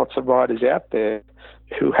lots and lots of riders out there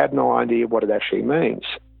who have no idea what it actually means,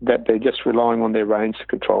 that they're just relying on their reins to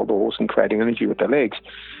control the horse and creating energy with their legs.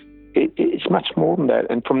 It's much more than that.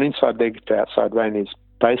 And from an inside leg to outside rein is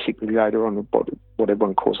basically later on what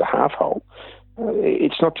everyone calls a half hole.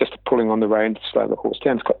 It's not just pulling on the rein to slow the horse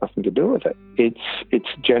down. It's got nothing to do with it. It's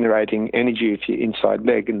generating energy with your inside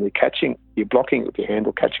leg, and you're blocking it with your hand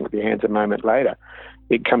or catching it with your hands a moment later.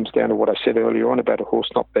 It comes down to what I said earlier on about a horse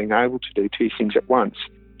not being able to do two things at once.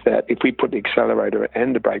 That if we put the accelerator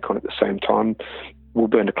and the brake on at the same time, we'll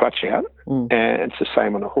burn the clutch out. And it's the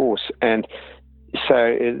same on a horse. And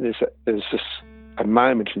so there's just a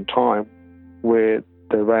moment in time where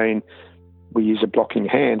the rein, we use a blocking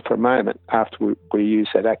hand for a moment after we use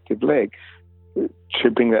that active leg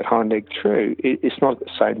to bring that hind leg through. It's not at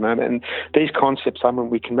the same moment. And these concepts, I mean,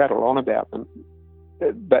 we can rattle on about them,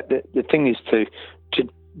 but the thing is to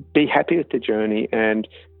be happy with the journey and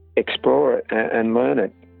explore it and learn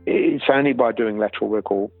it. It's only by doing lateral work,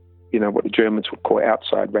 or, you know, what the Germans would call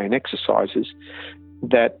outside rein exercises,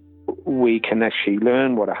 that we can actually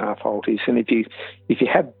learn what a half halt is. And if you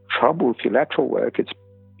have trouble with your lateral work,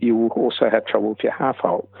 you will also have trouble with your half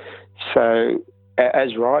halt. So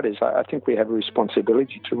as riders, I think we have a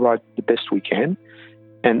responsibility to ride the best we can.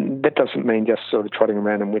 And that doesn't mean just sort of trotting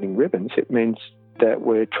around and winning ribbons. It means that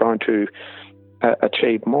we're trying to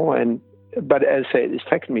achieve more. But as I said, it's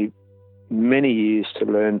taken me many years to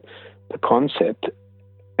learn the concept.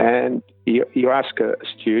 And you ask a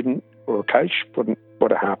student or a coach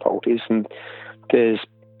what a half halt is, and there's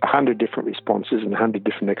 100 different responses and 100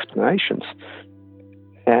 different explanations.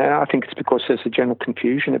 And I think it's because there's a general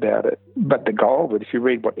confusion about it. But the goal of it, if you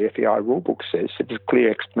read what the FEI rulebook says, it's a clear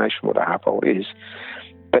explanation of what a half halt is.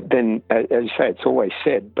 But then, as you say, it's always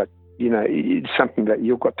said, but, you know, it's something that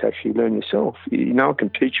you've got to actually learn yourself. No one can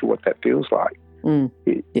teach you what that feels like.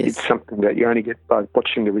 Yes. It's something that you only get by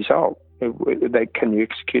watching the result. Can you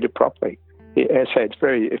execute it properly? As I say, it's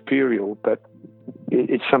very ethereal, but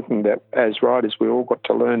it's something that, as riders, we all got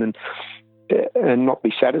to learn and not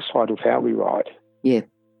be satisfied with how we ride. Yeah.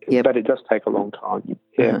 Yep. But it does take a long time.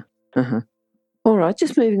 Yeah. All right,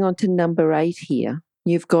 just moving on to number 8 here.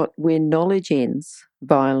 You've got where knowledge ends,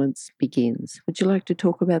 violence begins. Would you like to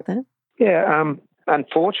talk about that? Yeah.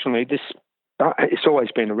 Unfortunately, it's always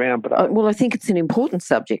been around, but I think it's an important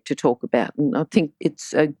subject to talk about, and I think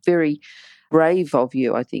it's a very brave of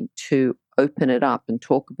you, I think, to open it up and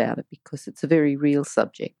talk about it, because it's a very real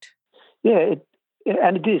subject. Yeah,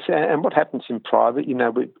 and it is. And what happens in private, you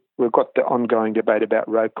know, we've got the ongoing debate about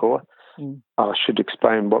road core. I should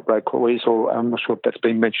explain what road core is, or I'm not sure if that's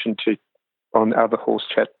been mentioned on other horse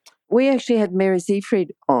chat. We actually had Mary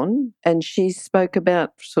Siegfried on, and she spoke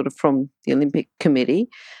about, sort of from the Olympic Committee,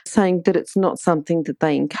 saying that it's not something that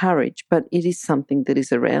they encourage, but it is something that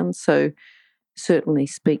is around. So certainly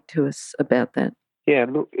speak to us about that. Yeah,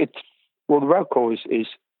 look, the road core is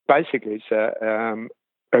basically,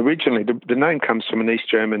 originally the name comes from an East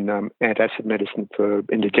German antacid medicine for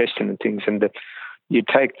indigestion and things, and you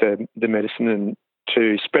take the medicine, and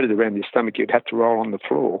to spread it around your stomach, you'd have to roll on the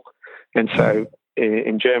floor. And so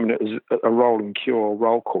in German, it was a rolling cure, or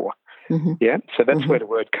roll core. Yeah, so that's where the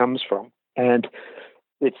word comes from. And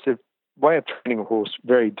it's a way of training a horse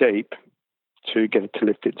very deep to get it to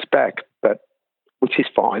lift its back, which is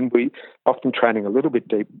fine. We often training a little bit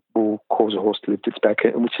deep will cause a horse to lift its back,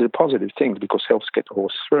 which is a positive thing because it helps get the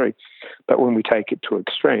horse through. But when we take it to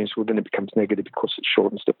extremes, well, then it becomes negative because it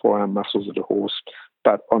shortens the forearm muscles of the horse.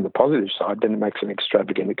 But on the positive side, then it makes an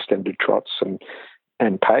extravagant extended trots and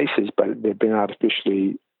paces, but they've been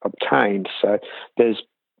artificially obtained. So there's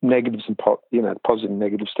negatives and positive and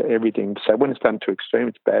negatives to everything. So when it's done to extreme,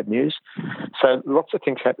 it's bad news. So lots of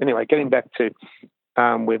things happen. Anyway, getting back to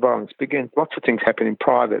where violence begins, lots of things happen in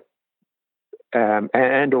private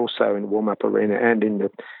and also in the warm-up arena and in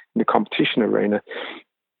the competition arena,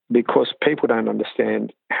 because people don't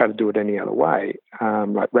understand how to do it any other way,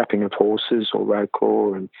 like wrapping of horses or road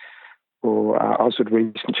call or Oswald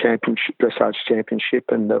Region Championship, Dressage Championship,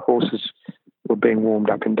 and the horses were being warmed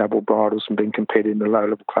up in double bridles and being competed in the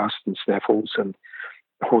low-level classes and snaffles, and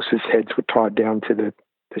the horses' heads were tied down to the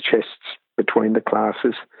chests between the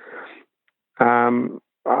classes.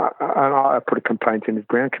 I put a complaint in the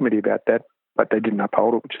ground committee about that, but they didn't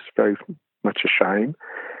uphold it, which is very much a shame.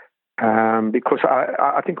 Because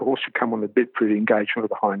I think a horse should come on the bit through the engagement of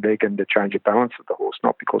the hind leg and the change of balance of the horse,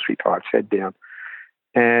 not because we tie its head down.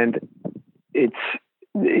 And it's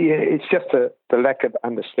just the lack of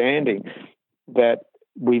understanding that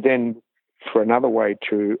we then, for another way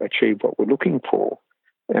to achieve what we're looking for,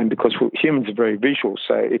 and because humans are very visual,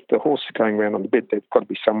 so if the horse is going around on the bit, there's got to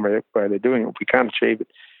be somewhere where they're doing it. If we can't achieve it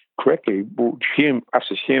correctly, us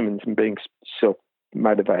as humans and being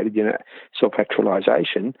self-motivated,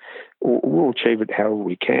 self-actualization, we'll achieve it however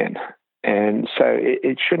we can. And so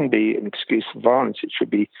it shouldn't be an excuse for violence. It should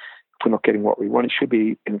be, if we're not getting what we want, it should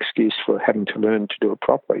be an excuse for having to learn to do it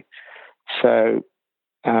properly. So,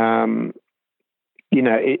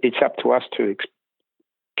 it's up to us to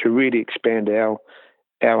really expand our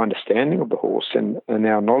understanding of the horse and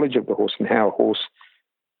our knowledge of the horse and how a horse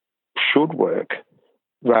should work,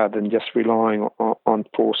 rather than just relying on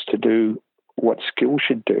force to do what skills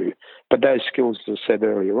should do. But those skills, as I said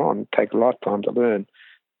earlier on, take a lifetime to learn.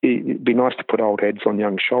 It'd be nice to put old heads on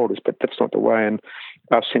young shoulders, but that's not the way. And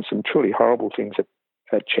I've seen some truly horrible things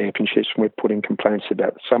at championships when we're putting complaints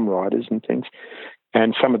about some riders and things,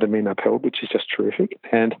 and some of them been upheld, which is just terrific.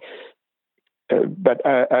 And but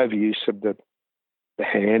overuse of the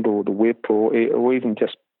hand or the whip or even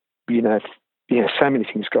just so many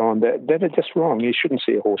things go on that are just wrong. You shouldn't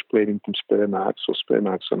see a horse bleeding from spur marks or spur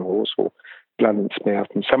marks on a horse or blood in its mouth.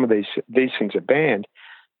 And some of these things are banned,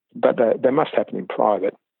 but they must happen in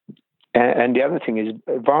private. And the other thing is,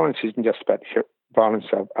 violence isn't just about violence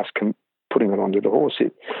of us putting it onto the horse.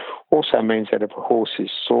 It also means that if a horse is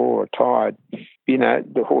sore or tired,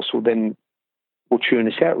 the horse will tune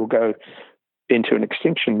us out. Will go into an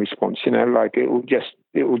extinction response. Like it will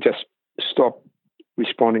just stop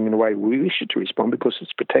responding in the way we wish it to respond, because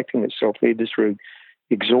it's protecting itself either through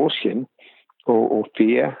exhaustion or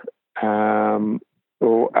fear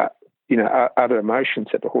or other emotions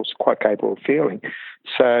that the horse is quite capable of feeling.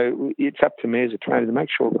 So it's up to me as a trainer to make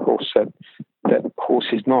sure that horse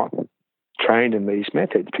is not trained in these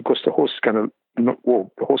methods, because the horse is the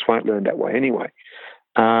horse won't learn that way anyway.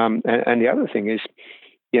 And the other thing is,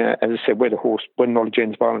 as I said, where knowledge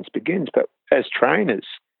ends, violence begins. But as trainers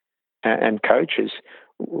and coaches,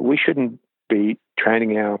 we shouldn't be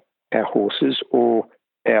training our horses or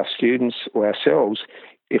our students or ourselves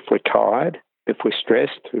if we're tired, if we're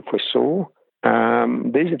stressed, if we're sore.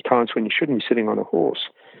 These are times when you shouldn't be sitting on a horse.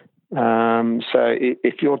 So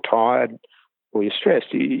if you're tired or you're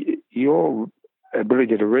stressed, your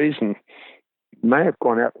ability to reason may have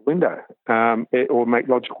gone out the window or make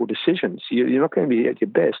logical decisions. You're not going to be at your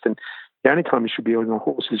best. And the only time you should be on a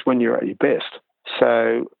horse is when you're at your best.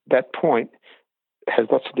 So that point has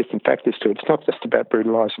lots of different factors to it. It's not just about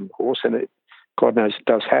brutalising the horse, and God knows it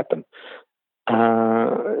does happen.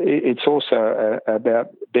 It's also about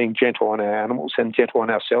being gentle on our animals and gentle on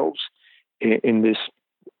ourselves in this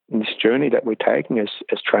journey that we're taking as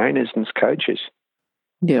trainers and as coaches.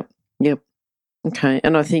 Yep. Okay.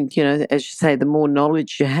 And I think, as you say, the more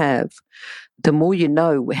knowledge you have, the more you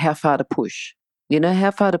know how far to push. You know how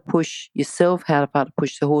far to push yourself, how far to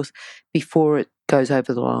push the horse before it goes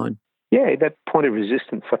over the line. Yeah, that point of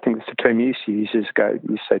resistance, I think that's the term you used to use years ago.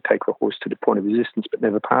 You say take the horse to the point of resistance but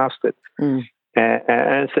never past it. And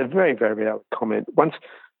it's a very, very valid comment. Once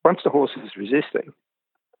the horse is resisting,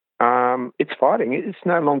 it's fighting. It's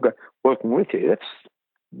no longer working with you.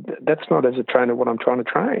 That's not, as a trainer, what I'm trying to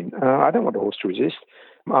train. I don't want the horse to resist.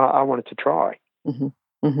 I want it to try. Mm-hmm.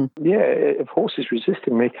 Mm-hmm. Yeah, if horse is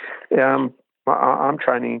resisting me, I'm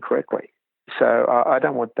training incorrectly. So I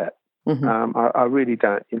don't want that. Mm-hmm. I really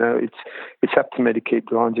don't. It's up to me to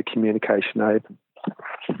keep lines of communication open.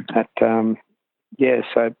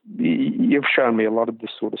 So you've shown me a lot of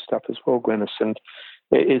this sort of stuff as well, Glenys, and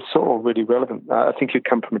it's all really relevant. I think you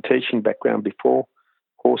come from a teaching background before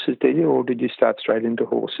horses, did you, or did you start straight into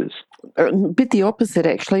horses? A bit the opposite,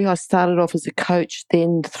 actually. I started off as a coach,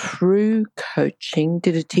 then through coaching,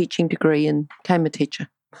 did a teaching degree and became a teacher.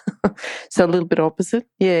 So a little bit opposite,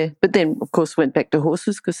 yeah. But then, of course, went back to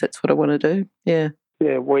horses because that's what I want to do, yeah.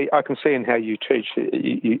 Yeah, I can see in how you teach,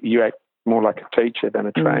 you act more like a teacher than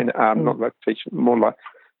a trainer. Not like a teacher, more like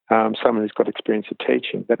someone who's got experience of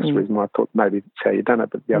teaching. That's the reason why I thought maybe that's how you've done it,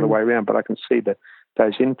 but the other way around. But I can see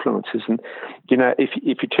those influences. And, if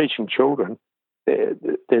you're teaching children,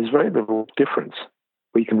 there's very little difference.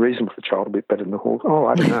 Well, you can reason with the child a bit better than the horse. Oh,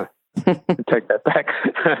 I don't know. Take that back.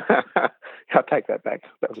 I'll take that back.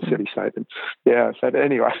 That was a silly statement. Yeah, so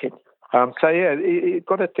anyway. You've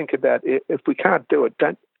got to think about it. If we can't do it,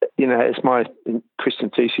 don't, as my Christian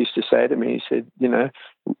Thies used to say to me, he said,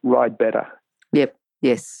 ride better. Yep.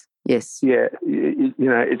 Yes. Yeah.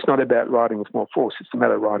 It's not about riding with more force. It's a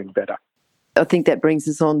matter of riding better. I think that brings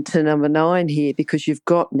us on to number 9 here, because you've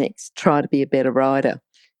got next, try to be a better rider.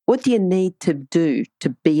 What do you need to do to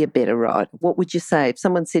be a better rider? What would you say? If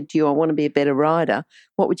someone said to you, I want to be a better rider,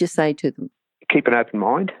 what would you say to them? Keep an open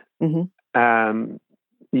mind. Mm-hmm.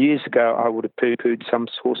 Years ago, I would have poo-pooed some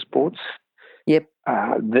horse sports. Yep.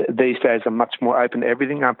 These days, I'm much more open to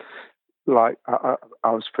everything. I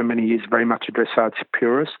was for many years very much a dressage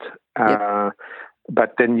purist,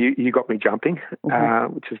 but then you got me jumping,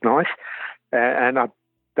 which is nice. And I've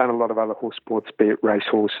done a lot of other horse sports, be it race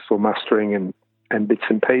horses or mustering and bits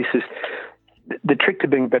and pieces. The trick to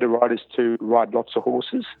being better riders is to ride lots of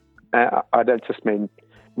horses. I don't just mean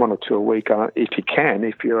 1 or 2 a week. If you can,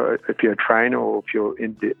 if you're a trainer, or if you're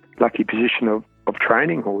in the lucky position of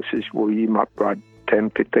training horses, well, you might ride 10,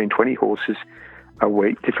 15, 20 horses a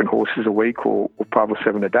week, different horses a week, or 5 or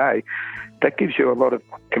 7 a day. That gives you a lot of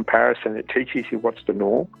comparison. It teaches you what's the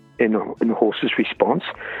norm in the horse's response,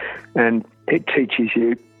 and it teaches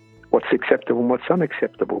you what's acceptable and what's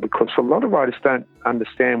unacceptable, because a lot of riders don't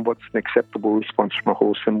understand what's an acceptable response from a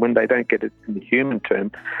horse, and when they don't get it in the human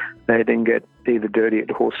term, they then get either dirty at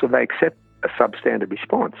the horse or they accept a substandard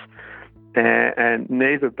response. And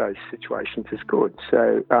neither of those situations is good.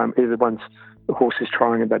 So either the horse is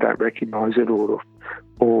trying and they don't recognise it,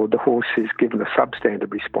 or the horse is given a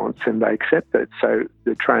substandard response and they accept it. So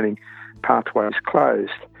the training pathway is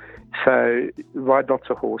closed. So ride lots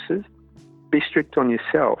of horses. Be strict on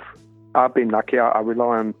yourself. I've been lucky. I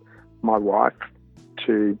rely on my wife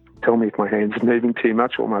to tell me if my hands are moving too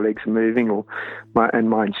much or my legs are moving, or my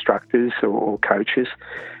instructors or coaches.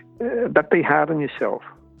 But be hard on yourself.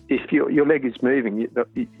 If your leg is moving,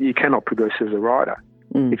 you cannot progress as a rider.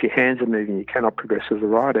 If your hands are moving, you cannot progress as a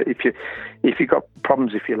rider. If you've got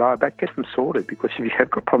problems with your lower back, get them sorted, because if you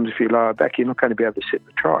have got problems with your lower back, you're not going to be able to sit in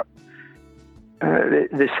the trot.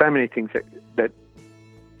 There's so many things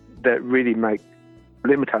that really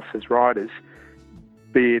limit us as riders,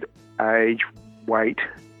 be it age, weight,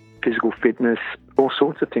 physical fitness, all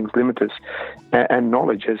sorts of things limit us, and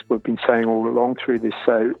knowledge, as we've been saying all along through this.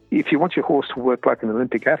 So if you want your horse to work like an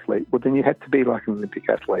Olympic athlete, well, then you have to be like an Olympic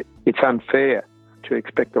athlete. It's unfair to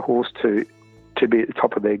expect the horse to be at the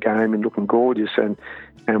top of their game and looking gorgeous, and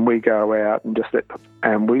we go out and just let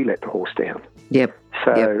the horse down. Yep.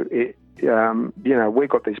 So we've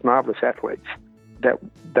got these marvellous athletes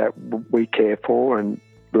that we care for and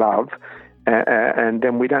love, and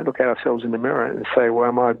then we don't look at ourselves in the mirror and say, well,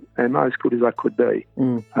 am I as good as I could be?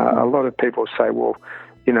 A lot of people say, well,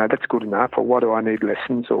 that's good enough, or why do I need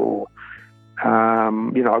lessons, or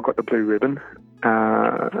I've got the blue ribbon,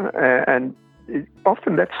 and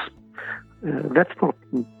often that's not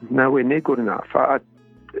nowhere near good enough.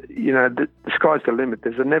 The sky's the limit.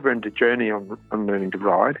 There's a never-ending journey on learning to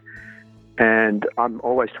ride, and I'm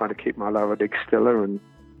always trying to keep my lower leg stiller and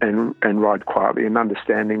ride quietly, and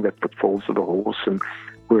understanding the footfalls of the horse and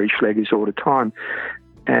where each leg is all the time.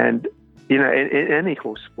 And in any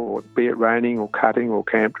horse sport, be it reining or cutting or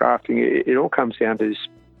camp drafting, it all comes down to this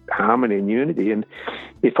harmony and unity. And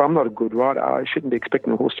if I'm not a good rider, I shouldn't be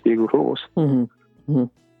expecting a horse to be a good horse. Mm-hmm. Mm-hmm.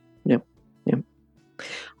 Yep.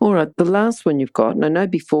 All right, the last one you've got, and I know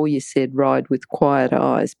before you said ride with quiet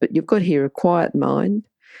eyes, but you've got here a quiet mind,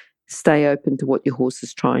 stay open to what your horse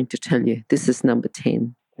is trying to tell you. This is number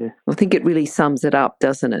 10. Yeah. I think it really sums it up,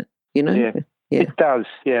 doesn't it? Yeah. It does,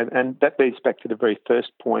 yeah. And that leads back to the very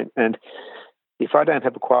first point. And if I don't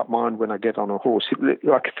have a quiet mind when I get on a horse,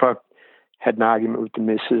 like if I had an argument with the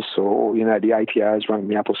missus, or, the ATO's rung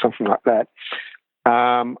me up or something like that,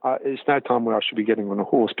 there's no time where I should be getting on a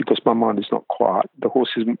horse, because my mind is not quiet.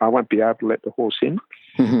 I won't be able to let the horse in.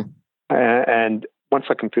 Mm-hmm. And once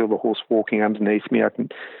I can feel the horse walking underneath me,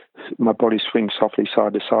 my body swings softly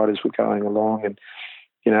side to side as we're going along, and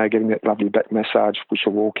getting that lovely back massage, which a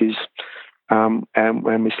walk is. And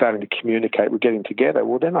when we're starting to communicate, we're getting together.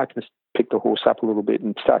 Well, then I can pick the horse up a little bit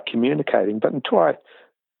and start communicating. But until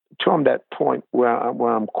I'm that point where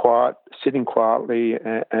I'm quiet, sitting quietly,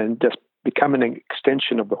 and just becoming an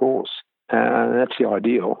extension of the horse, and that's the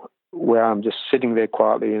ideal, where I'm just sitting there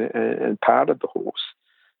quietly and part of the horse.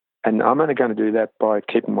 And I'm only going to do that by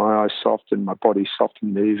keeping my eyes soft and my body soft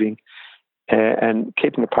and moving, and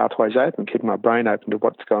keeping the pathways open, keeping my brain open to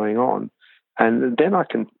what's going on. And then I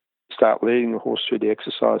can start leading the horse through the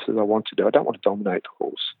exercises I want to do. I don't want to dominate the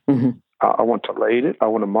horse. Mm-hmm. I want to lead it. I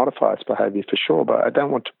want to modify its behaviour for sure, but I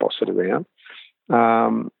don't want to boss it around.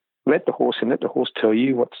 Let the horse tell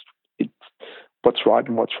you what's right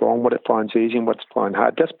and what's wrong, what it finds easy and what's find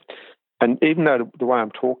hard. And even though the way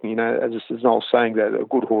I'm talking, as there's an old saying that a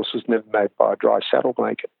good horse is never made by a dry saddle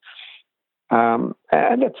blanket. And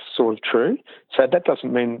that's sort of true. So that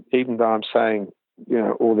doesn't mean, even though I'm saying,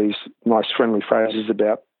 all these nice friendly phrases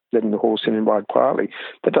about letting the horse in and ride quietly,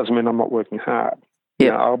 that doesn't mean I'm not working hard.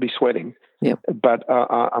 Yep. I'll be sweating. Yep. But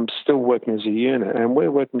I'm still working as a unit, and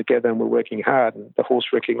we're working together and we're working hard, and the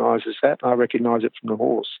horse recognises that, and I recognise it from the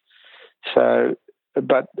horse. So,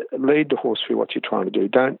 but lead the horse through what you're trying to do.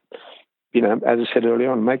 Don't, as I said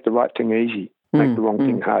earlier on, make the right thing easy, make the wrong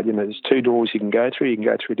thing hard. There's two doors you can go through. You can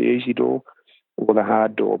go through the easy door or the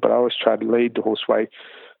hard door, but I always try to lead the horse way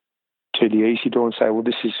to the easy door and say, well,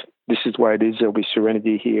 this is the way it is. There'll be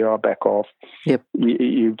serenity here. I'll back off. Yep.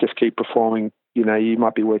 You just keep performing. You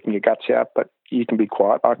might be working your guts out, but you can be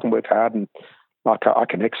quiet. I can work hard, and I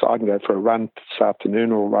can exercise. I can go for a run this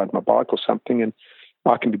afternoon or ride my bike or something, and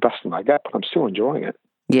I can be busting my gut, but I'm still enjoying it.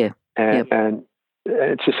 Yeah. And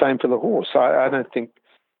it's the same for the horse. I don't think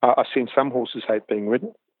I've seen some horses hate being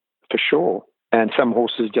ridden, for sure, and some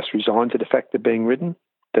horses just resign to the fact they're being ridden.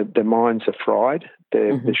 Their minds are fried.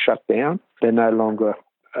 They're shut down. They're no longer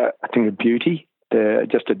a thing of beauty. They're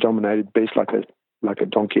just a dominated beast, like a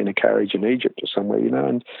donkey in a carriage in Egypt or somewhere,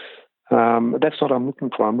 And that's what I'm looking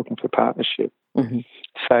for. I'm looking for partnership. Mm-hmm.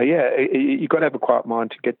 So you've got to have a quiet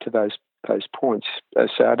mind to get to those points.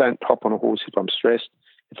 So I don't hop on a horse if I'm stressed,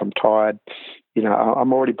 if I'm tired.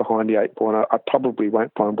 I'm already behind the 8 ball, and I probably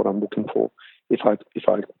won't find what I'm looking for if I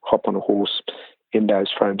hop on a horse in those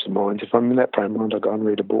frames of mind. If I'm in that frame of mind, I go and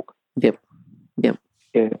read a book. Yep. Yeah.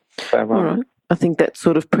 So, all right. I think that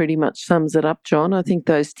sort of pretty much sums it up, John. I think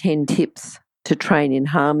those 10 tips to train in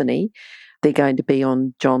harmony, they're going to be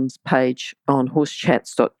on John's page on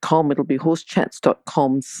horsechats.com. It'll be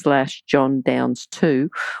horsechats.com/John Downes 2,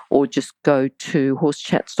 or just go to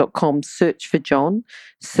horsechats.com, search for John,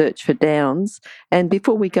 search for Downes. And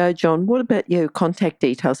before we go, John, what about your contact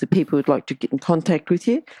details? If people would like to get in contact with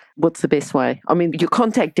you, what's the best way? I mean, your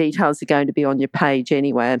contact details are going to be on your page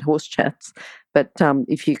anyway on Horse Chats, but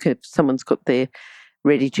if someone's got their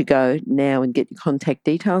ready to go now and get your contact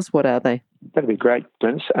details, what are they? That'd be great,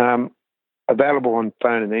 Glenys. Available on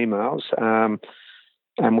phone and emails, and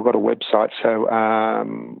we've got a website. So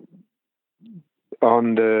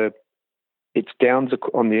it's Downes.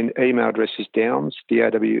 On the email address is Downes,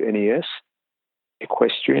 DOWNES,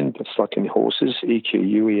 equestrian. That's like in horses,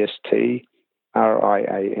 EQUESTRIAN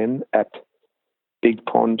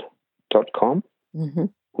 @bigpond.com. Mm-hmm.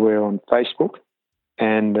 We're on Facebook,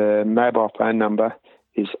 and the mobile phone number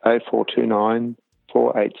is 0429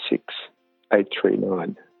 486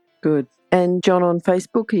 839. Good. And John, on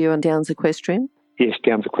Facebook, are you on Downes Equestrian? Yes,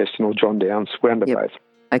 Downes Equestrian or John Downes. We're under both.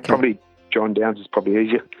 Okay. Probably John Downes is probably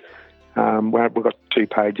easier. We've got 2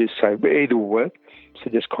 pages, so either will work. So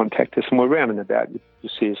just contact us, and we're round and about.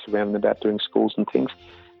 You'll see us round and about doing schools and things.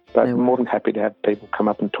 But we're more than happy to have people come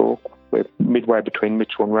up and talk. We're midway between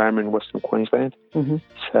Mitchell and Roma in Western Queensland. Mm-hmm.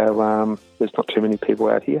 So there's not too many people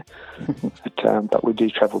out here. But we do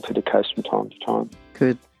travel to the coast from time to time.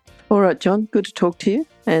 Good. All right, John, good to talk to you,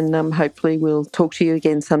 and hopefully we'll talk to you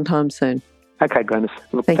again sometime soon. Okay, Glenys.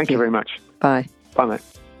 Look, thank you very much. Bye. Bye, mate.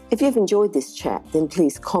 If you've enjoyed this chat, then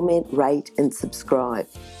please comment, rate and subscribe.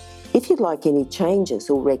 If you'd like any changes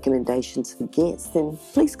or recommendations for guests, then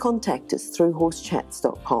please contact us through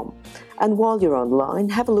horsechats.com. And while you're online,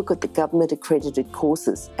 have a look at the government-accredited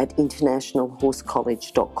courses at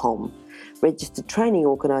internationalhorsecollege.com. Registered Training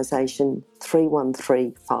Organisation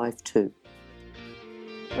 31352.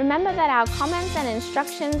 Remember that our comments and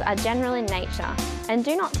instructions are general in nature and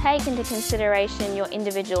do not take into consideration your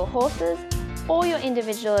individual horses or your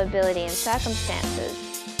individual ability and circumstances.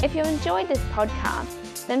 If you enjoyed this podcast,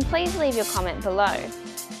 then please leave your comment below.